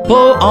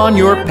 Pull on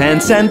your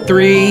pants, and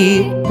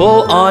 3.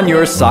 Pull on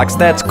your socks,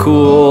 that's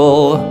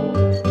cool.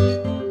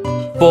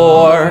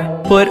 4.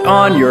 Put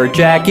on your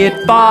jacket.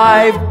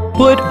 5.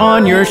 Put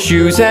on your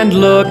shoes and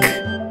look,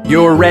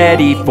 you're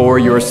ready for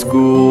your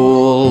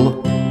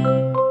school.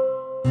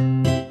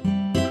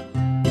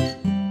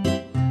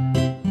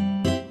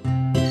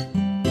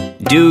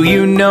 Do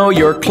you know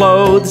your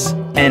clothes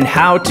and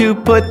how to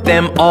put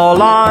them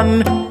all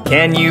on?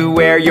 Can you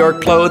wear your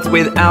clothes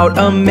without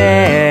a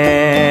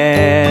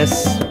mess?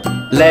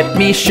 Let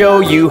me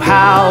show you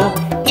how.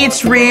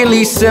 It's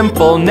really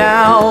simple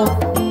now.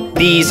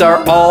 These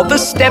are all the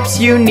steps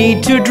you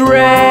need to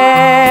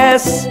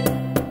dress.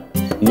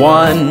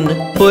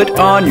 1. Put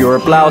on your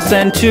blouse,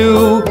 and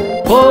 2.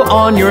 Pull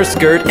on your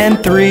skirt,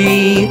 and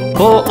 3.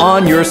 Pull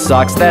on your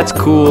socks, that's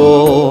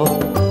cool.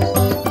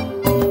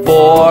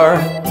 4.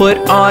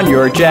 Put on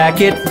your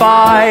jacket.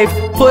 5.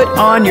 Put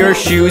on your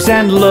shoes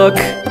and look,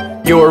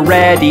 you're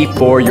ready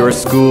for your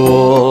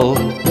school.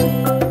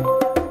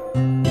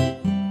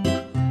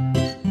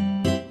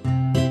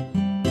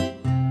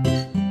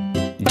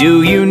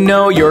 Do you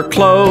know your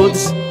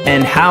clothes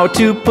and how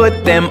to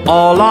put them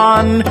all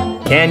on?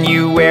 Can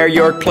you wear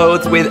your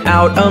clothes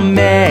without a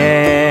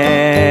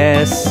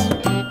mess?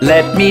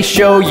 Let me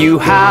show you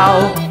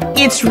how.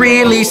 It's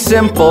really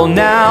simple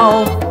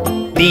now.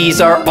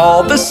 These are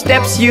all the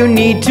steps you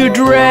need to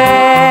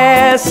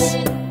dress.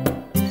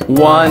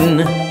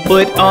 1.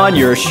 Put on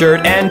your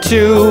shirt, and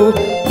 2.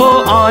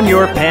 Pull on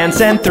your pants,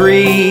 and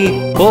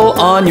 3. Pull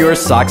on your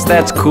socks,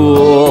 that's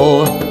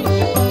cool.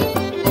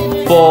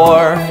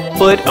 4.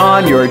 Put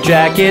on your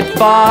jacket.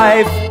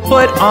 5.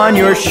 Put on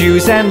your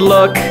shoes and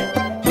look,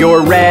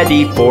 you're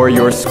ready for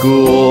your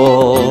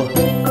school.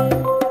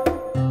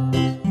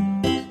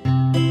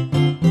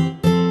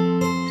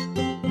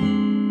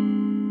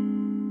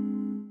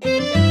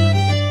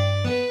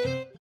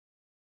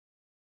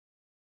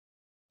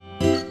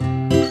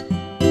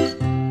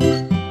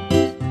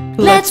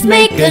 Let's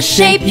make a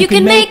shape, you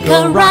can make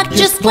a rock,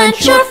 just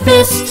clench your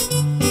fist.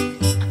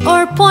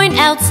 Or point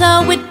out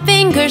so with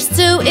fingers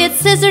to its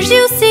scissors,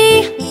 you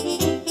see.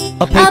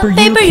 A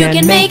paper you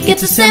can make,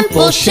 it's a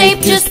simple shape,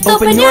 just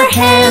open your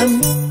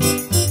hand.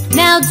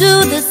 Now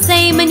do the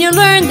same and you'll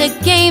learn the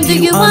game, do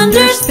you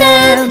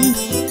understand?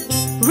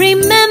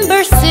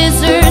 Remember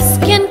scissors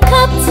can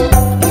cut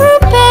through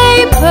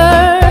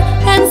paper,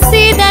 and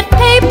see that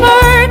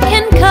paper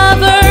can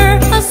cover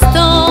a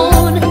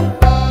stone.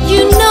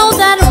 You know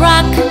that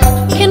rock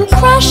can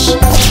crush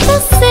the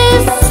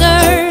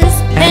scissors,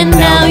 and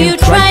now you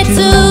try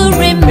to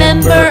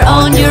remember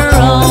on your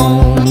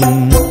own.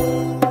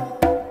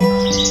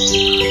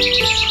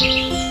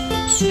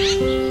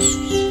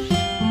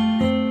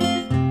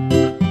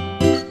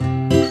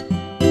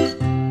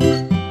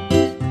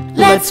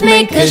 Let's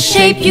make a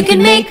shape, you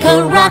can make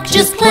a rock,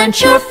 just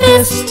clench your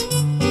fist.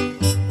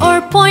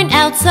 Or point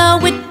out so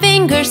with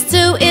fingers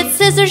to its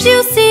scissors,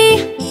 you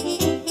see.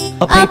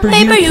 A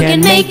paper you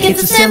can make,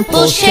 it's a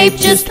simple shape,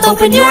 just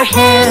open your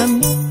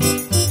hand.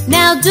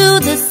 Now do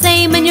the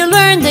same and you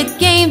learn the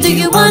game, do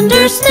you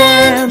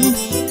understand?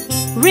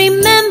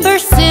 Remember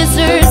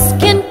scissors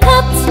can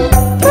cut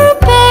through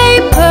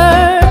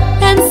paper,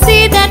 and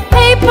see that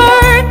paper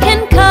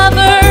can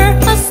cover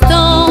a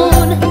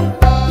stone.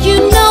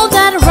 You know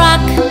that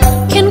rock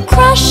can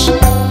crush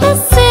the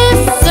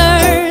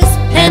scissors,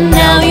 and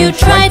now you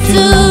try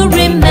to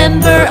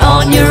remember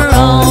on your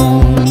own.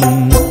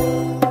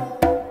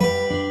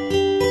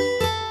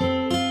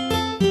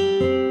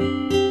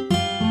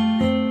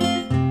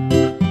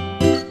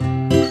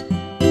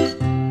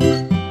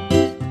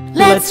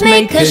 Let's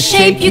make a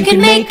shape, you can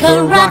make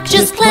a rock,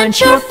 just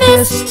clench your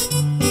fist.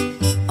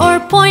 Or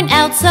point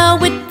out so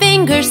with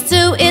fingers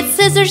too, it's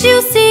scissors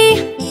you see.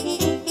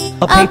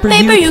 A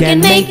paper you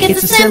can make,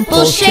 it's a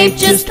simple shape,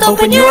 just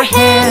open your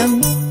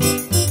hand.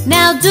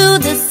 Now do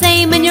the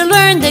same and you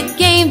learn the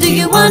game, do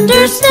you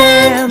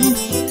understand?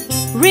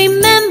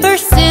 Remember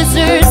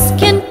scissors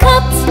can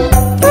cut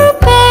through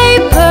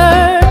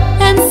paper,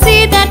 and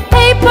see that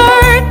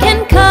paper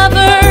can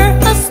cover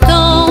a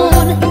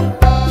stone.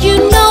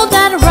 You know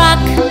that rock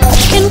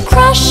can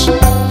crush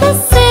the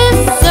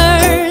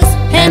scissors,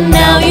 and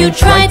now you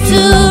try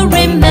to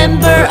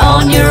remember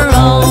on your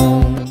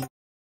own.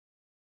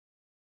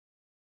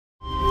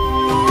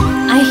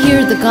 I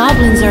hear the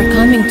goblins are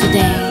coming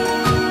today.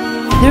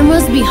 There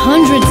must be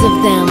hundreds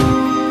of them.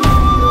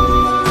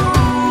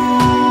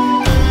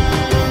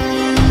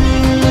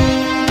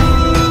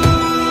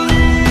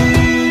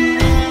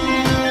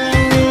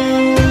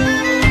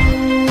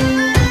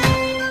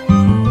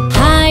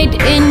 Hide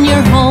in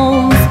your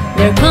homes,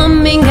 they're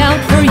coming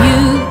out for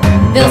you.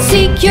 They'll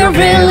seek your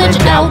village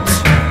out,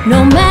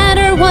 no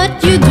matter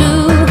what you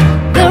do.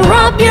 They'll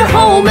rob your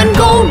home and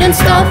gold and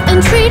stuff,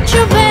 and treat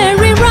you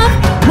very rough.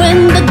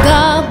 When the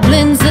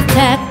goblins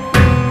attack,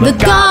 the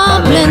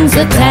goblins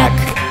attack,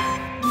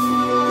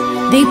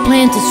 they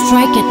plan to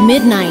strike at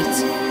midnight,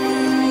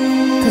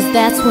 'cause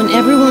that's when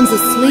everyone's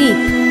asleep.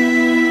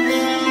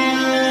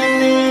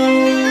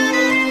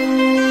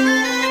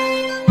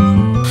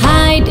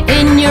 Hide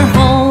in your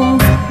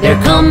homes,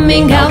 they're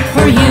coming out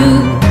for you.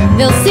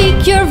 They'll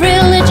seek your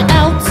village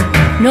out,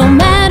 no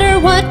matter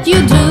what you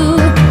do.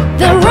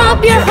 They'll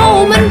rob your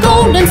home and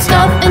gold and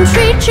stuff, and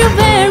treat you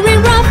very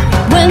rough.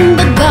 When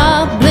the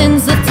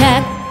goblins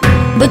attack,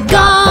 the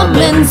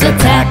goblins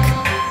attack.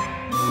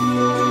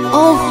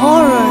 Oh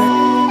horror!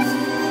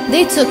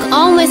 They took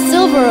all my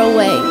silver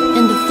away,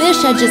 and the fish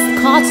I just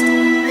caught.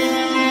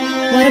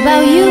 What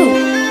about you?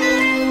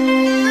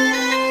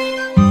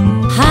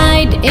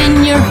 Hide in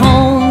your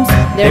homes,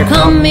 they're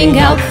coming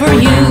out for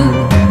you.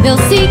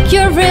 They'll seek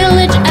your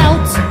village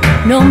out,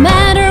 no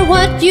matter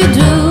what you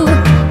do.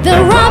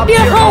 They'll rob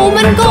your home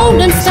and gold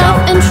and stuff,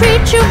 and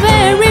treat you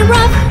very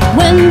rough.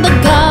 When the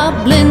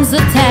goblins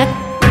attack,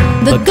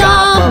 the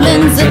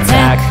goblins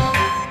attack.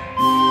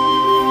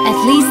 At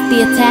least the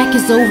attack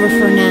is over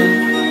for now.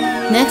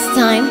 Next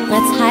time,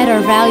 let's hide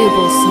our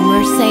valuables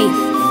somewhere safe.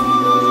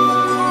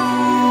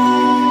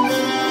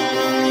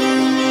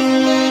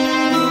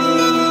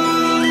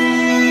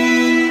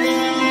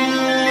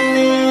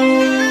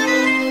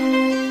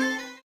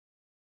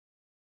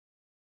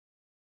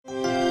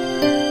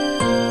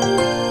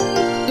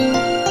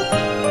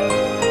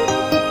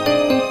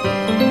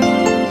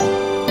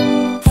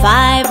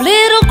 Five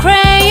little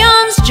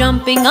crayons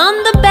jumping on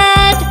the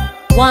bed.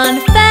 One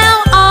fell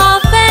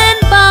off and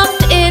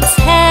bumped its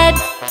head.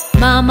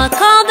 Mama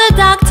called the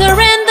doctor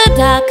and the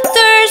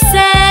doctor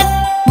said,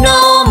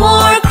 no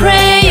more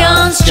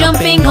crayons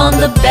jumping on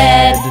the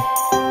bed.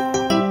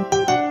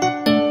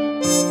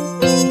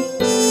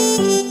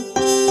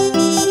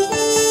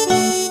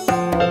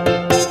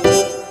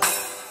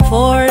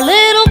 Four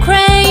little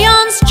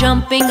crayons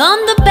jumping on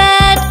the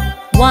bed.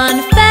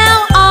 One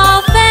fell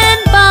off and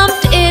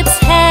bumped its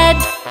head.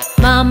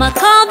 Mama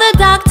called the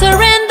doctor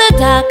and the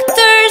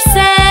doctor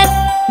said,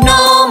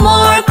 no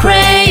more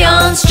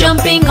crayons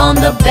jumping on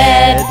the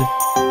bed.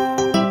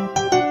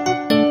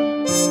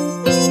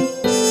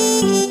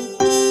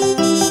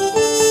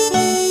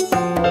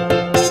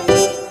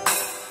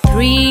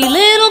 Three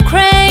little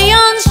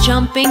crayons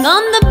jumping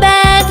on the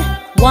bed.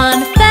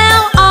 One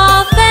fell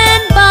off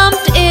and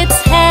bumped its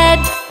head.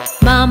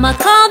 Mama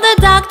called the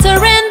doctor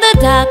and the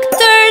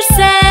doctor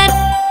said,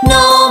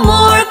 no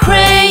more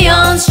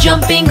crayons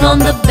jumping on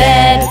the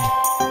bed.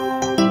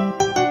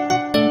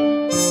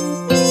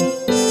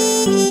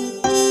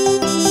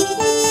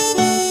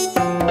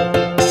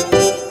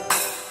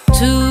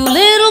 Two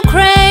little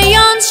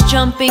crayons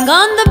jumping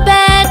on the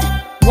bed.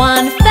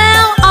 One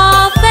fell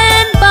off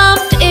and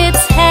bumped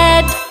its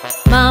head.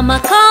 Mama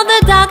called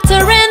the doctor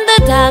and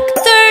the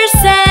doctor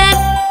said,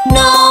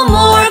 no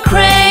more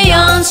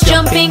crayons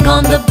jumping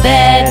on the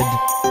bed.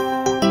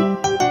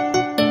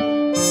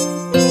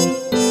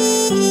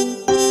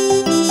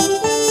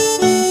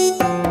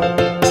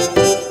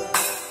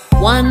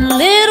 One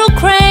little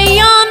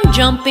crayon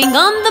jumping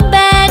on the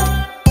bed.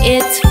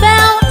 It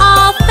fell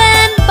off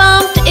and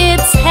bumped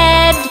its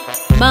head.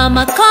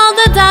 Mama called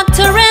the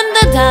doctor and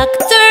the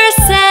doctor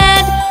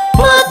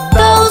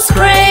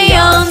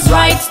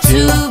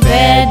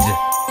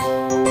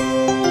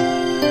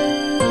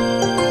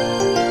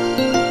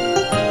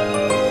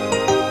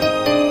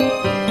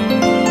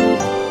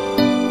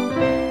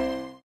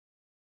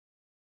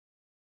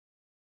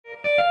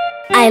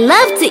I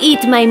love to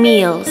eat my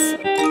meals.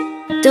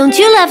 Don't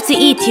you love to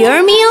eat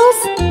your meals?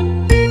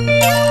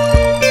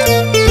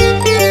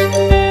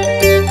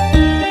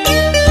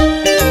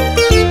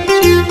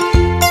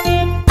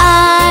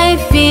 I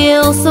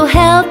feel so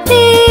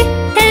healthy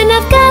and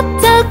I've got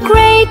a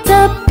great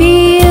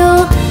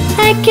appeal.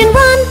 I can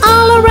run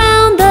all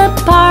around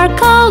the park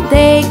all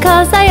day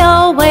 'cause I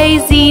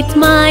always eat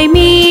my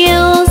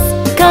meals.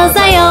 'Cause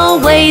I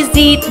always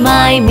eat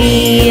my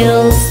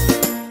meals.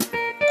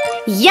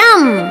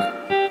 Yum!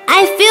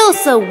 I feel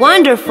so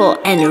wonderful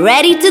and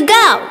ready to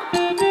go.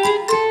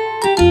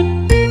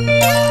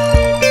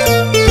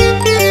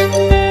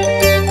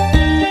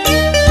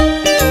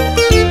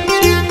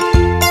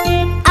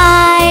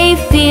 I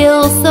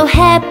feel so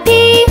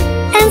happy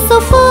and so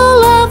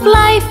full of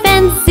life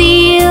and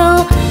zeal.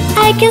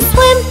 I can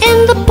swim in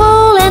the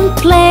pool and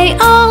play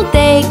all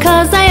day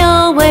 'cause I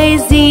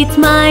always eat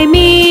my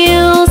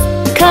meals.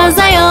 'Cause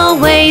I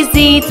always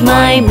eat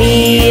my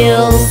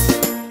meals.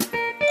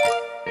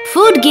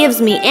 Food gives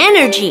me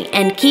energy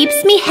and keeps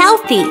me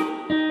healthy.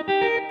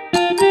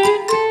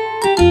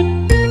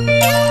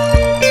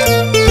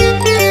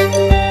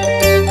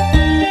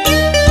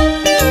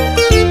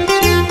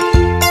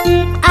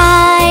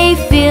 I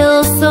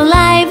feel so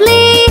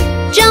lively,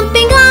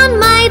 jumping on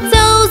my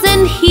toes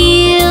and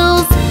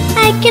heels.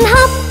 I can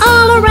hop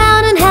all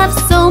around and have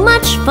so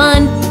much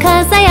fun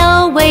 'cause I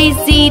always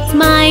eat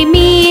my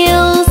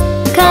meals.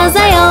 'Cause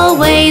I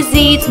always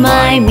eat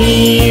my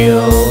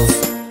meals.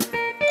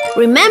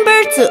 Remember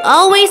to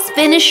always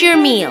finish your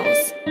meals,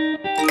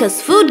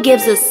 'cause food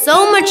gives us so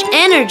much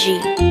energy.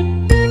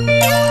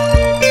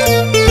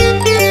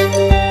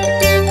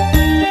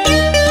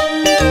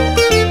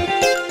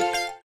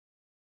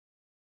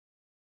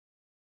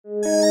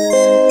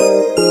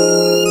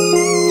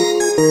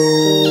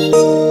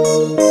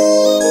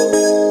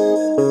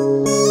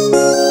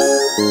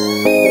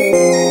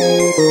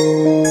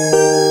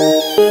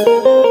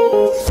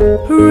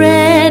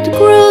 Red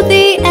grew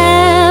the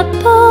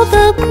apple,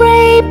 the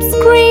grapes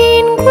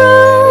green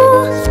grew.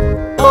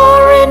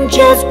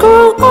 Oranges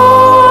grew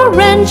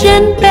orange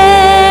and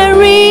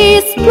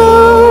berries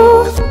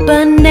blue.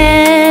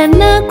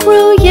 Banana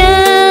grew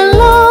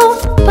yellow,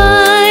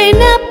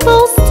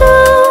 pineapples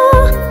too.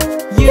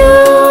 You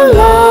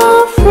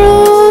love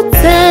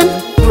fruits and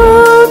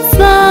fruits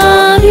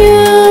love you.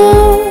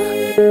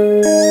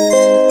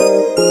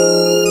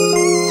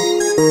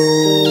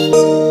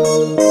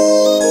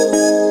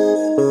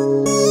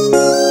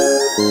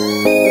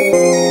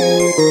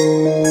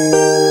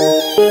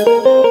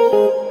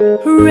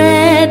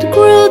 Red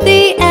grew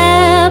the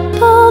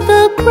apple,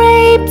 the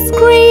grapes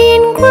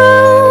green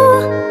grew.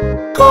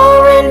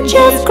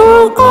 Oranges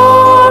grew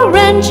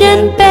orange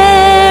and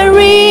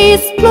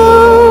berries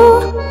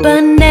blue.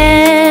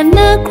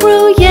 Banana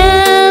grew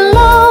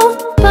yellow,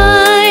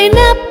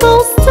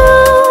 pineapples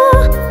too.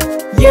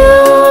 You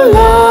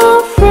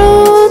love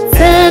fruits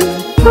and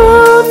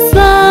fruits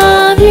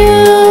love you.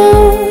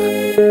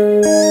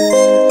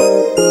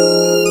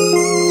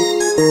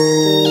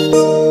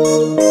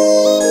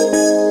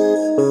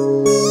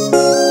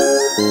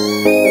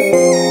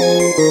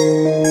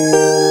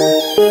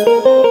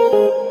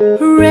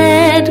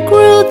 Red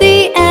grew the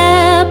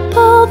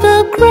apple, the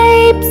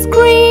grapes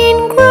green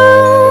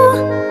grew.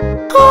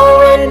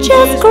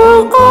 Oranges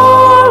grew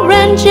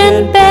orange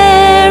and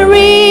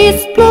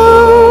berries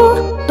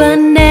blue.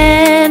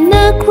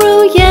 Banana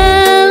grew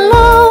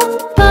yellow,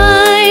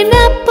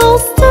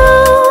 pineapples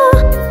too.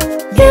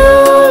 You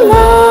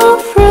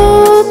love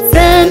fruits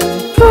and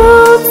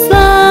fruits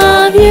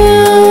love you.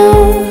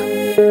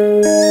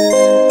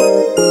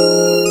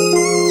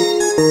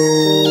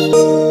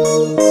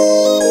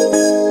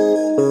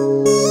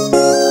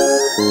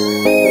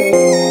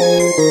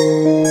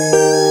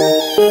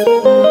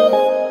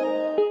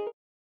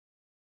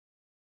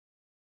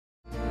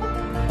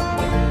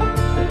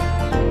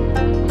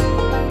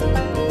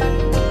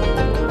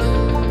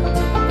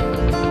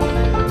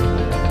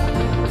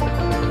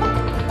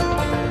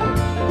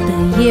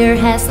 The year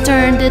has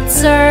turned its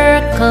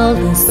circle,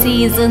 the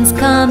seasons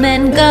come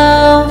and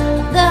go.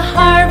 The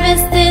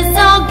harvest is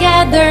all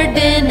gathered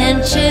in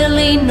and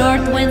chilly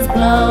north winds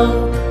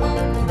blow.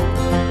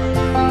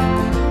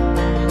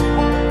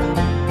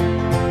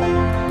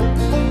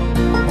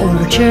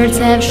 Orchards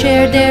have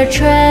shared their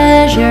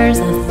treasures,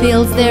 the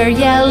fields their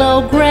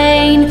yellow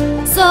grain.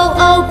 So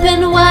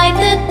open wide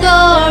the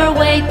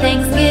doorway,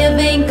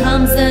 Thanksgiving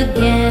comes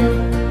again.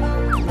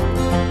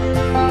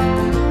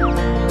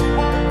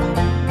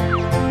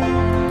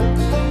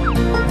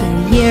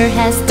 The year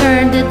has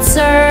turned its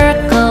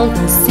circle,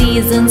 the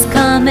seasons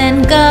come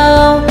and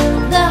go.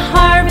 The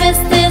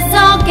harvest is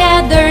all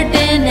gathered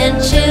in and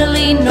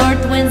chilly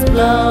north winds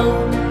blow.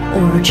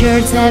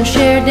 Orchards have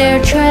shared their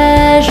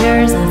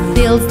treasures, the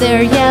fields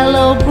their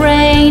yellow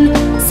grain.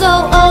 So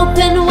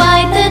open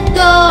wide the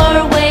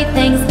doorway,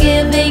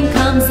 Thanksgiving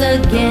comes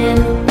again.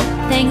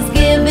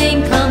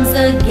 Thanksgiving comes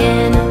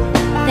again.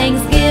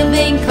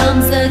 Thanksgiving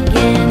comes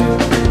again.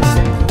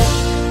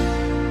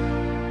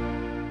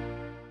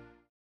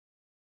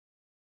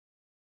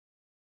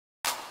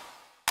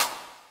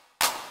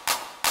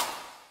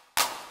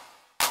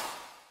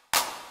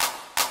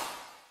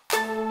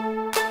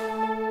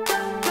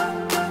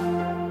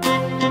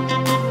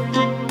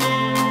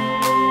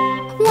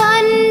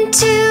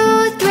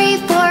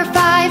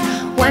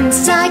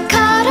 Once I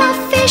caught a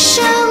fish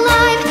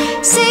alive,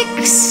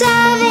 6,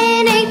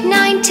 7, 8,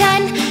 9,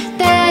 10.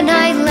 Then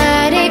I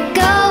let it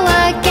go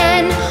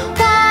again.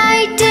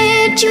 Why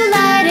did you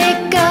let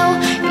it go?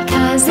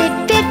 Because it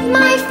bit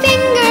my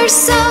finger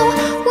so.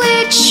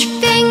 Which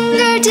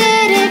finger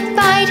did it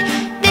bite?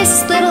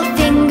 This little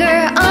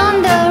finger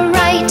on the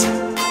right.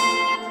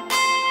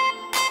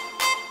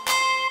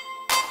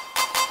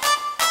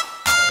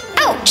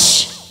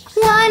 Ouch!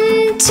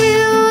 1,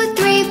 2,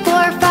 3,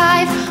 4,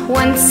 5.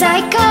 Once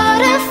I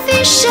caught a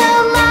fish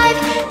alive,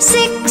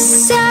 6,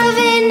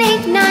 7,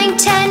 8, 9,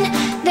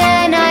 10.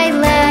 Then I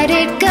let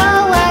it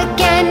go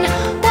again.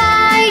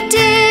 Why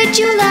did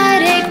you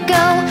let it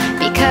go?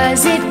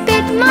 Because it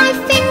bit my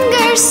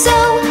finger so.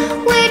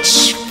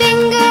 Which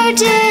finger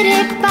did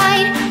it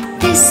bite?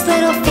 This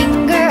little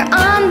finger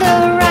on the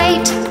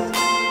right.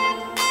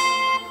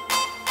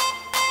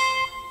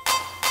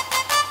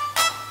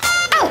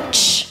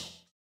 Ouch!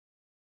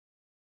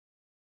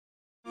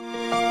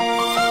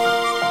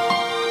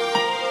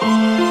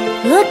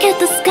 Look at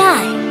the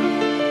sky.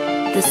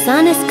 The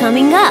sun is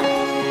coming up.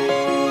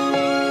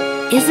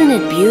 Isn't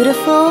it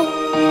beautiful?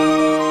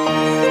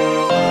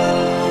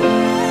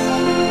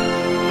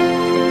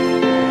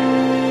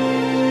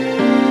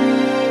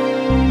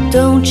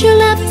 Don't you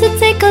love to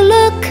take a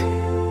look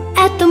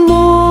at the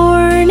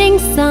morning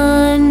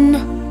sun?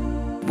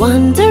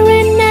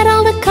 Wondering at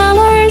all the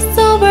colors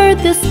over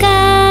the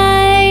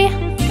sky.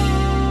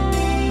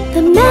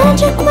 The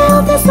magic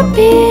will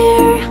disappear.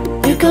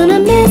 You're gonna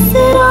miss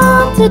it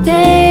all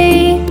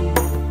today.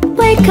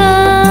 Wake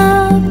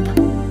up,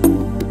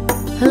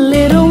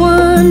 little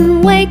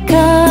one, wake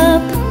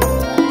up.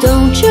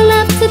 Don't you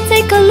love to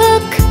take a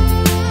look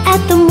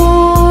at the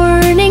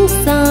morning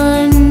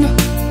sun?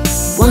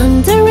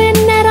 Wondering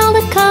at all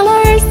the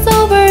colors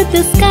over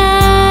the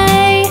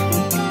sky.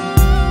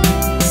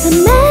 The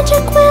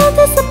magic will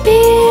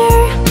disappear.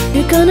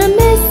 You're gonna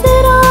miss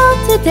it all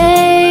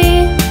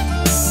today.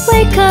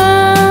 Wake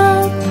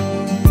up,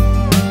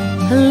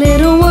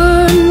 little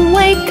one,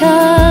 wake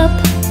up.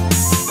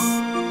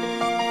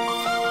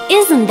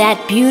 Isn't that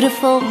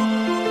beautiful?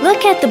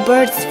 Look at the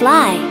birds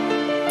fly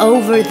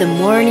over the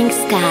morning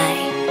sky.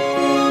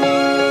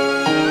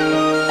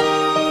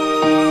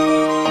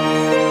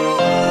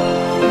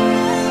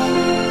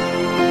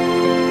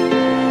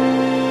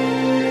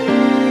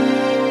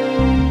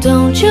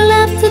 Don't you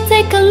love to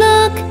take a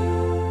look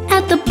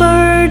at the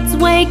birds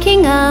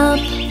waking up,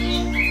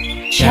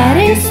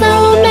 chatting so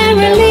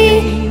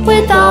merrily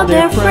with all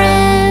their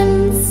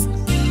friends?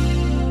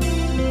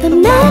 The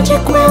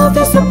magic will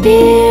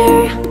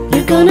disappear.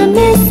 You're gonna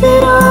miss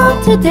it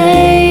all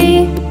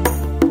today.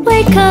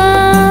 Wake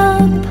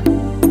up,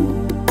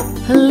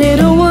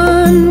 little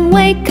one,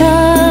 wake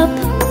up.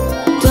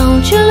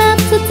 Don't you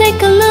love to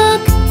take a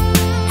look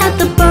at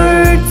the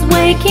birds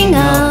waking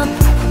up,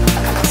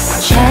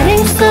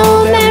 chatting so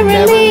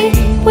merrily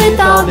with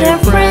all their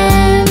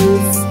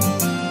friends?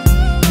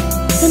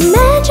 The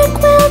magic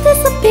will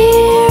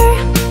disappear.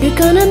 You're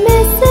gonna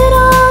miss it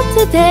all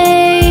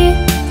today.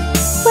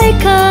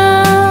 Wake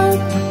up,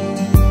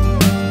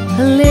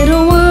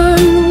 little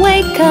one,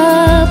 wake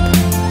up.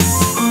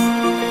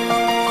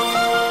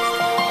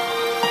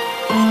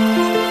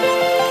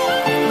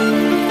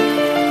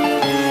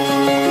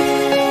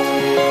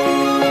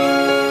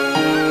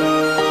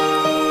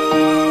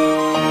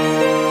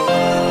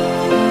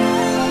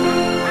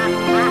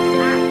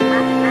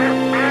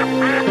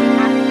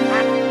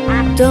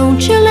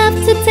 Don't you love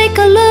to take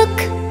a look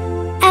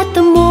at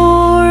the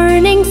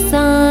morning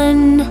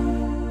sun?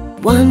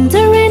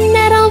 Wondering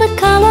at all the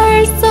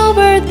colors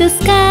over the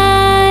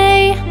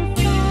sky.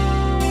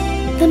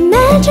 The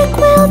magic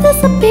will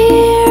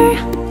disappear.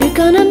 You're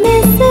gonna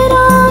miss it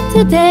all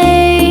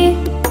today.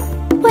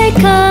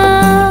 Wake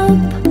up,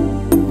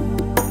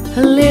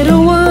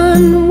 little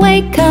one,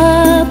 wake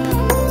up.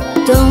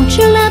 Don't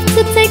you love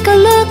to take a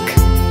look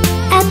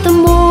at the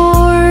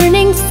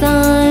morning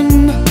sun?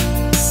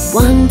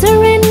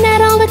 Wondering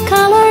at all the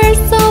colors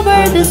over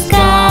the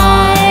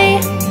sky.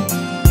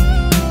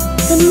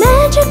 The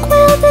magic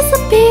will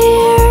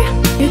disappear.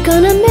 You're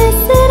gonna miss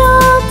it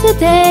all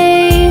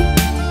today.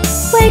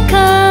 Wake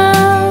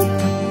up,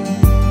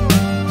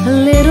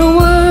 little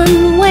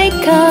one,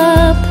 wake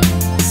up.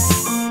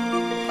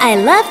 I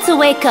love to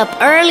wake up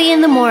early in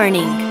the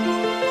morning.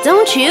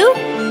 Don't you?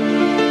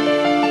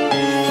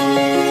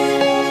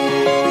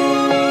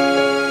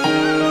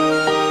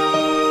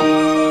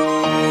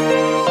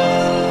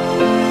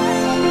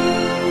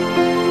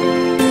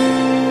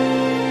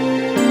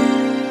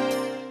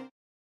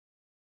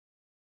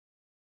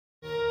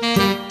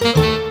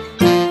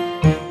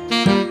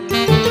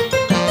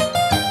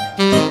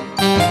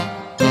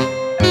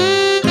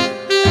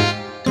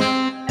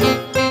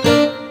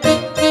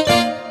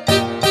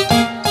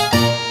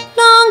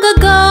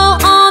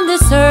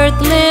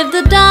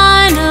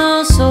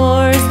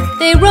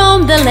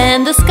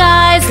 And the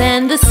skies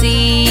and the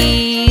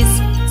seas.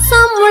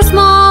 Some were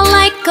small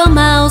like a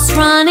mouse,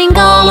 running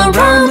all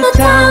around the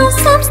town.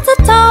 Some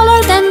stood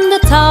taller than the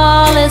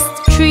tallest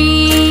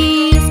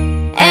trees,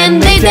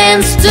 and they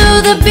danced to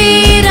the the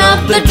beat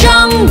of the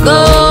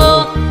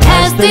jungle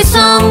as they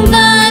sung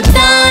the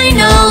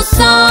dino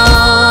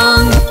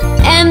song.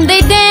 And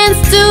they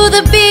danced to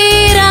the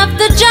beat of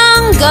the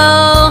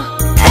jungle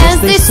as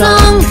they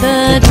sung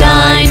the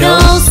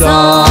dino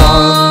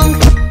song.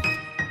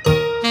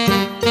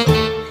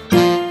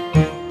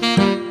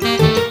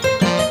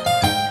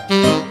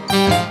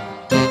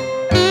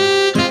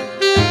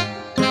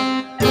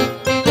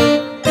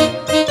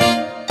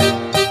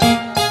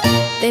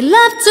 They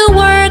loved to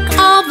work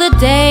all the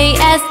day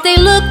as they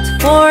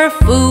looked for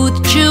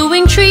food,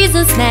 chewing trees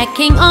and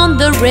snacking on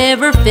the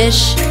river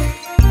fish.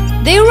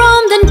 They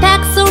roamed in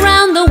packs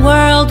around the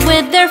world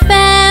with their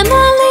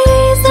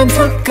families and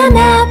took a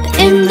nap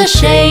in the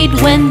shade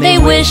when they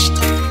wished.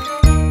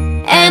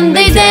 And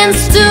they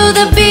danced to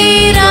the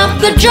beat of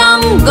the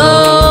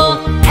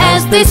jungle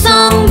as they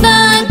sung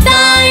the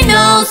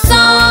dino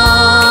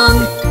song.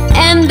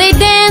 And they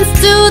danced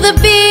to the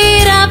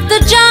beat of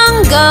the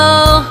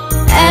jungle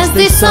as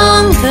they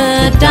sung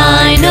the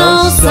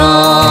dino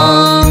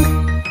song.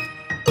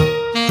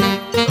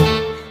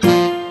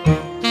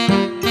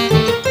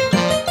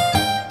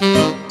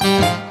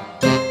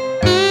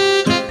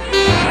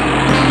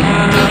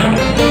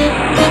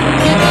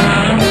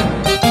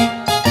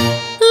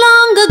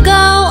 Long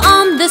ago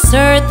on this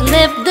earth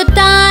lived the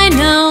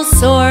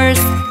dinosaurs.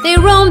 They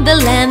roamed the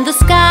land, the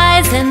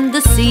skies, and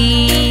the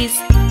seas.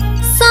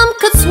 Some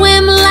could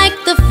swim like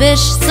the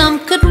fish, some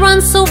could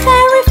run so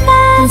very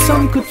fast, and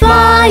some could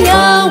fly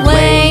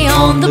away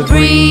on the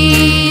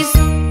breeze.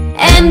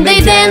 And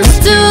they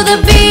danced to the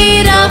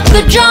beat of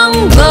the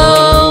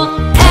jungle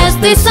as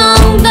they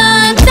sung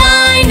the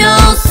dino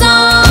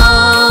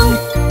song.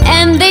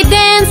 And they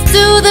danced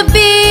to the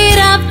beat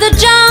of the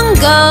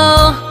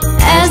jungle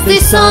as they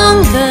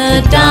sung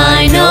the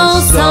dino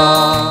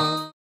song.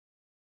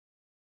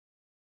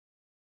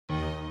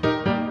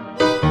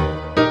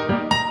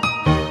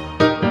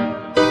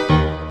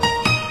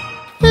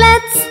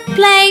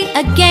 Play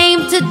a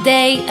game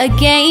today, a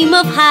game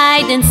of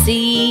hide and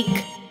seek.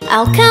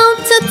 I'll count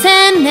to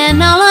 10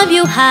 and all of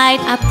you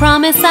hide. I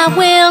promise I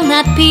will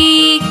not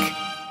peek.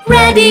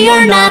 Ready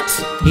or not,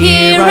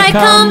 here I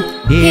come,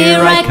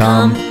 here I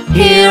come,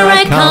 here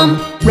I come.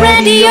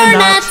 Ready or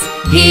not,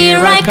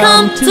 here I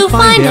come to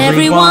find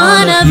every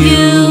one of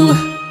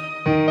you.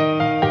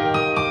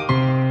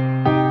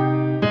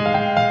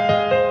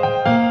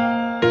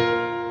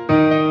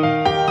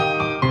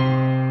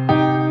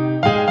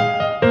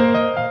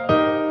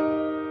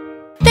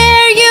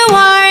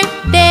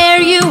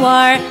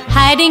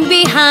 Hiding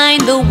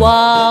behind the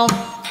wall,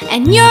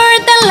 and you're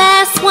the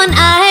last one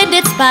I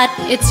did spot.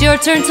 It's your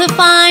turn to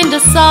find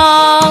us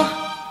all.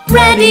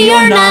 Ready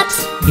or not,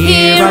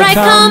 here I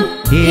come,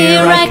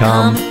 here I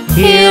come,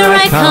 here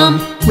I come.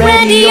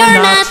 Ready or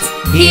not,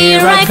 here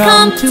I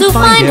come to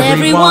find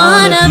every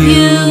one of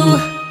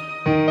you.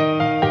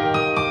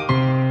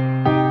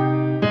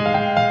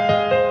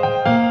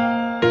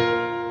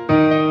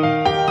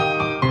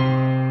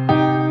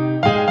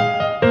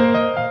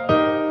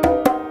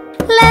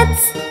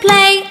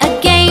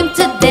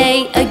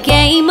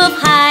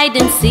 Hide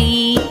and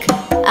seek.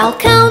 I'll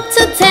count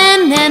to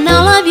 10 and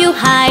all of you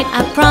hide.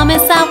 I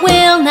promise I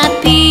will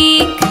not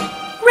peek.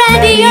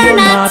 Ready or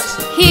not,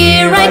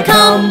 here I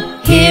come,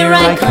 here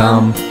I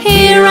come,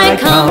 here I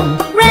come.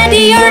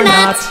 Ready or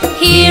not,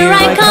 here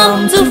I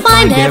come to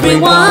find every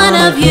one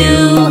of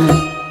you.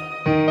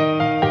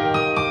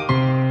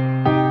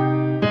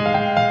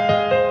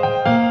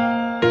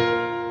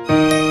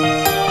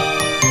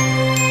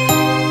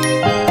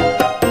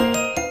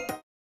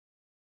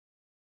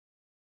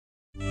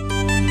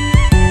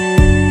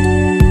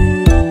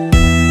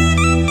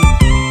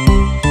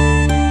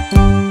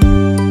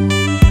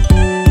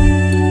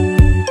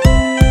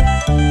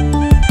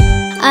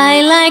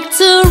 I like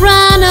to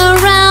run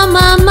around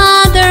my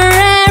mother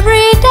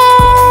every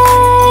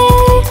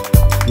day.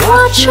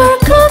 Watch her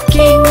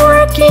cooking,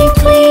 working,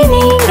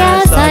 cleaning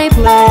as I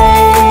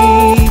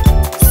play.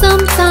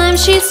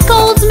 Sometimes she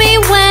scolds me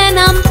when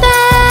I'm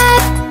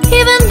bad.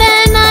 Even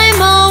then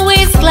I'm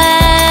always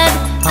glad.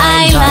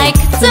 I like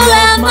to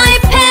love my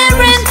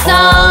parents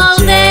all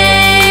day.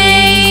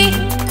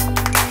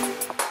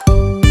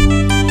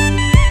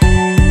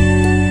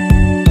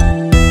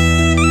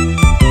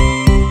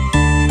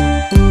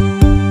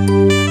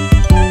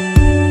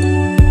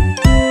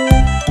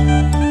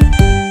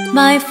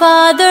 My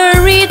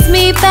father reads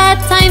me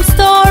bedtime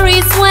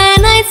stories when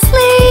I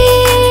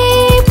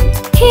sleep.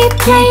 He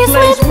plays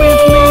with me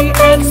and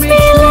makes me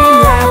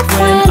laugh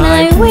when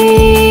I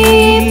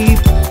weep.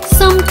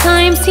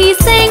 Sometimes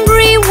he's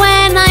angry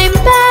when I'm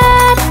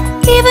bad.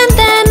 Even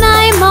then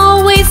I'm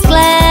always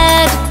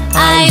glad.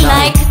 I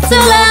like to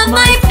love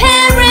my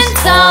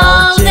parents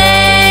all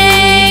day.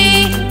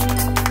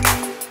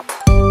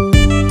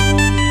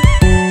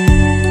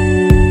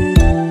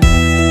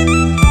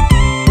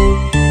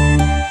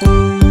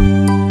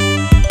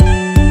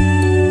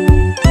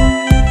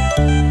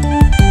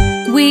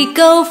 We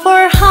go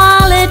for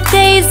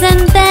holidays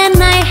and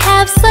then I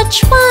have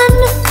such fun.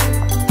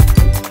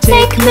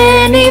 Take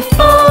many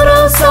photos.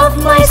 photos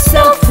of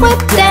myself with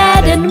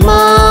Dad and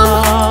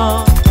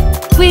Mom.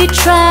 We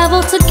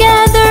travel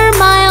together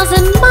miles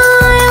and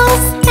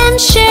miles and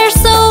share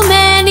so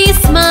many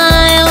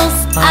smiles.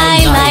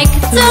 I like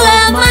to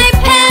love my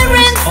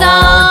parents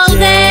all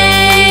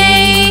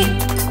day.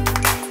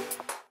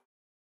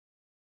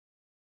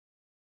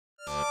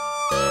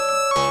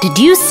 Did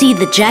you see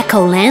the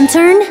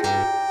jack-o'-lantern?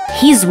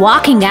 He's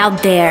walking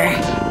out there.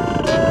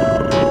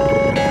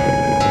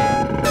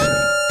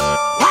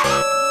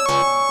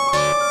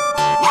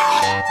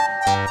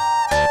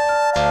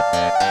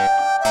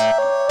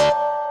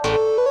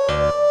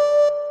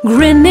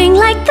 Grinning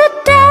like the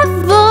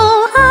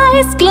devil,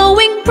 eyes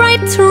glowing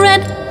bright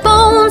red,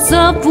 bones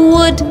of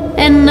wood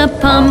and a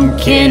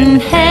pumpkin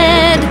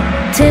head.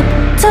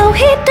 Tiptoe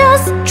he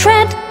does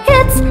tread,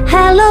 it's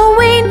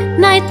Halloween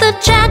night, the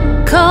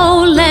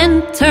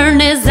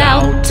jack-o'-lantern is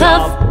out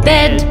of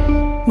bed.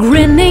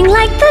 Grinning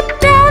like the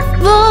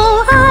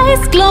devil,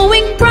 eyes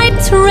glowing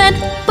bright red,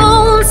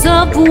 bones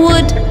of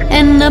wood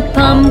and a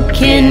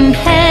pumpkin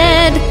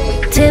head.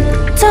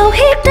 Tiptoe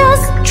he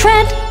does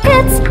tread,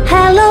 it's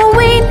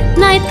Halloween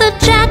night, the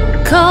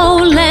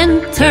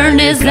jack-o'-lantern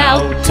is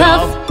out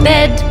of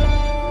bed.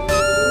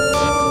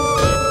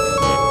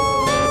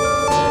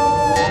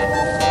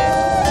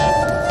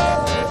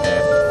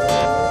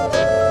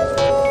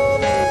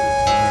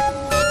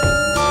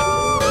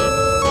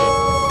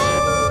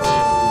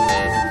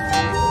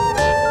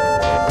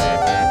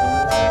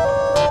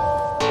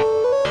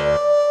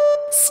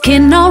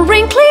 Skin all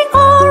wrinkly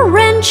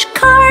orange,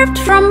 carved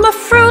from a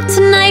fruit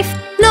knife.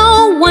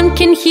 No one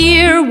can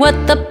hear what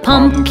the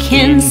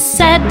pumpkin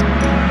said.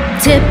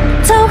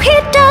 Tiptoe he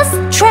does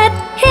tread,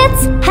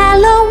 it's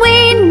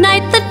Halloween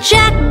night, the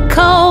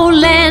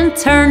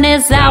jack-o'-lantern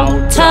is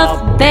out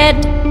of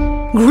bed.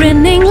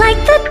 Grinning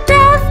like the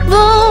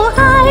devil,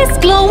 eyes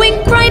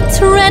glowing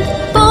bright red,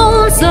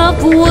 bones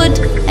of wood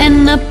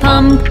and a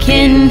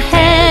pumpkin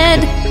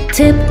head.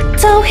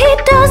 Tiptoe he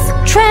does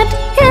tread,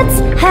 it's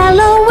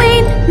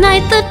Halloween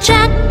night, the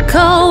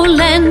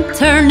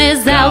jack-o'-lantern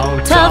is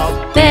out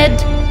of bed.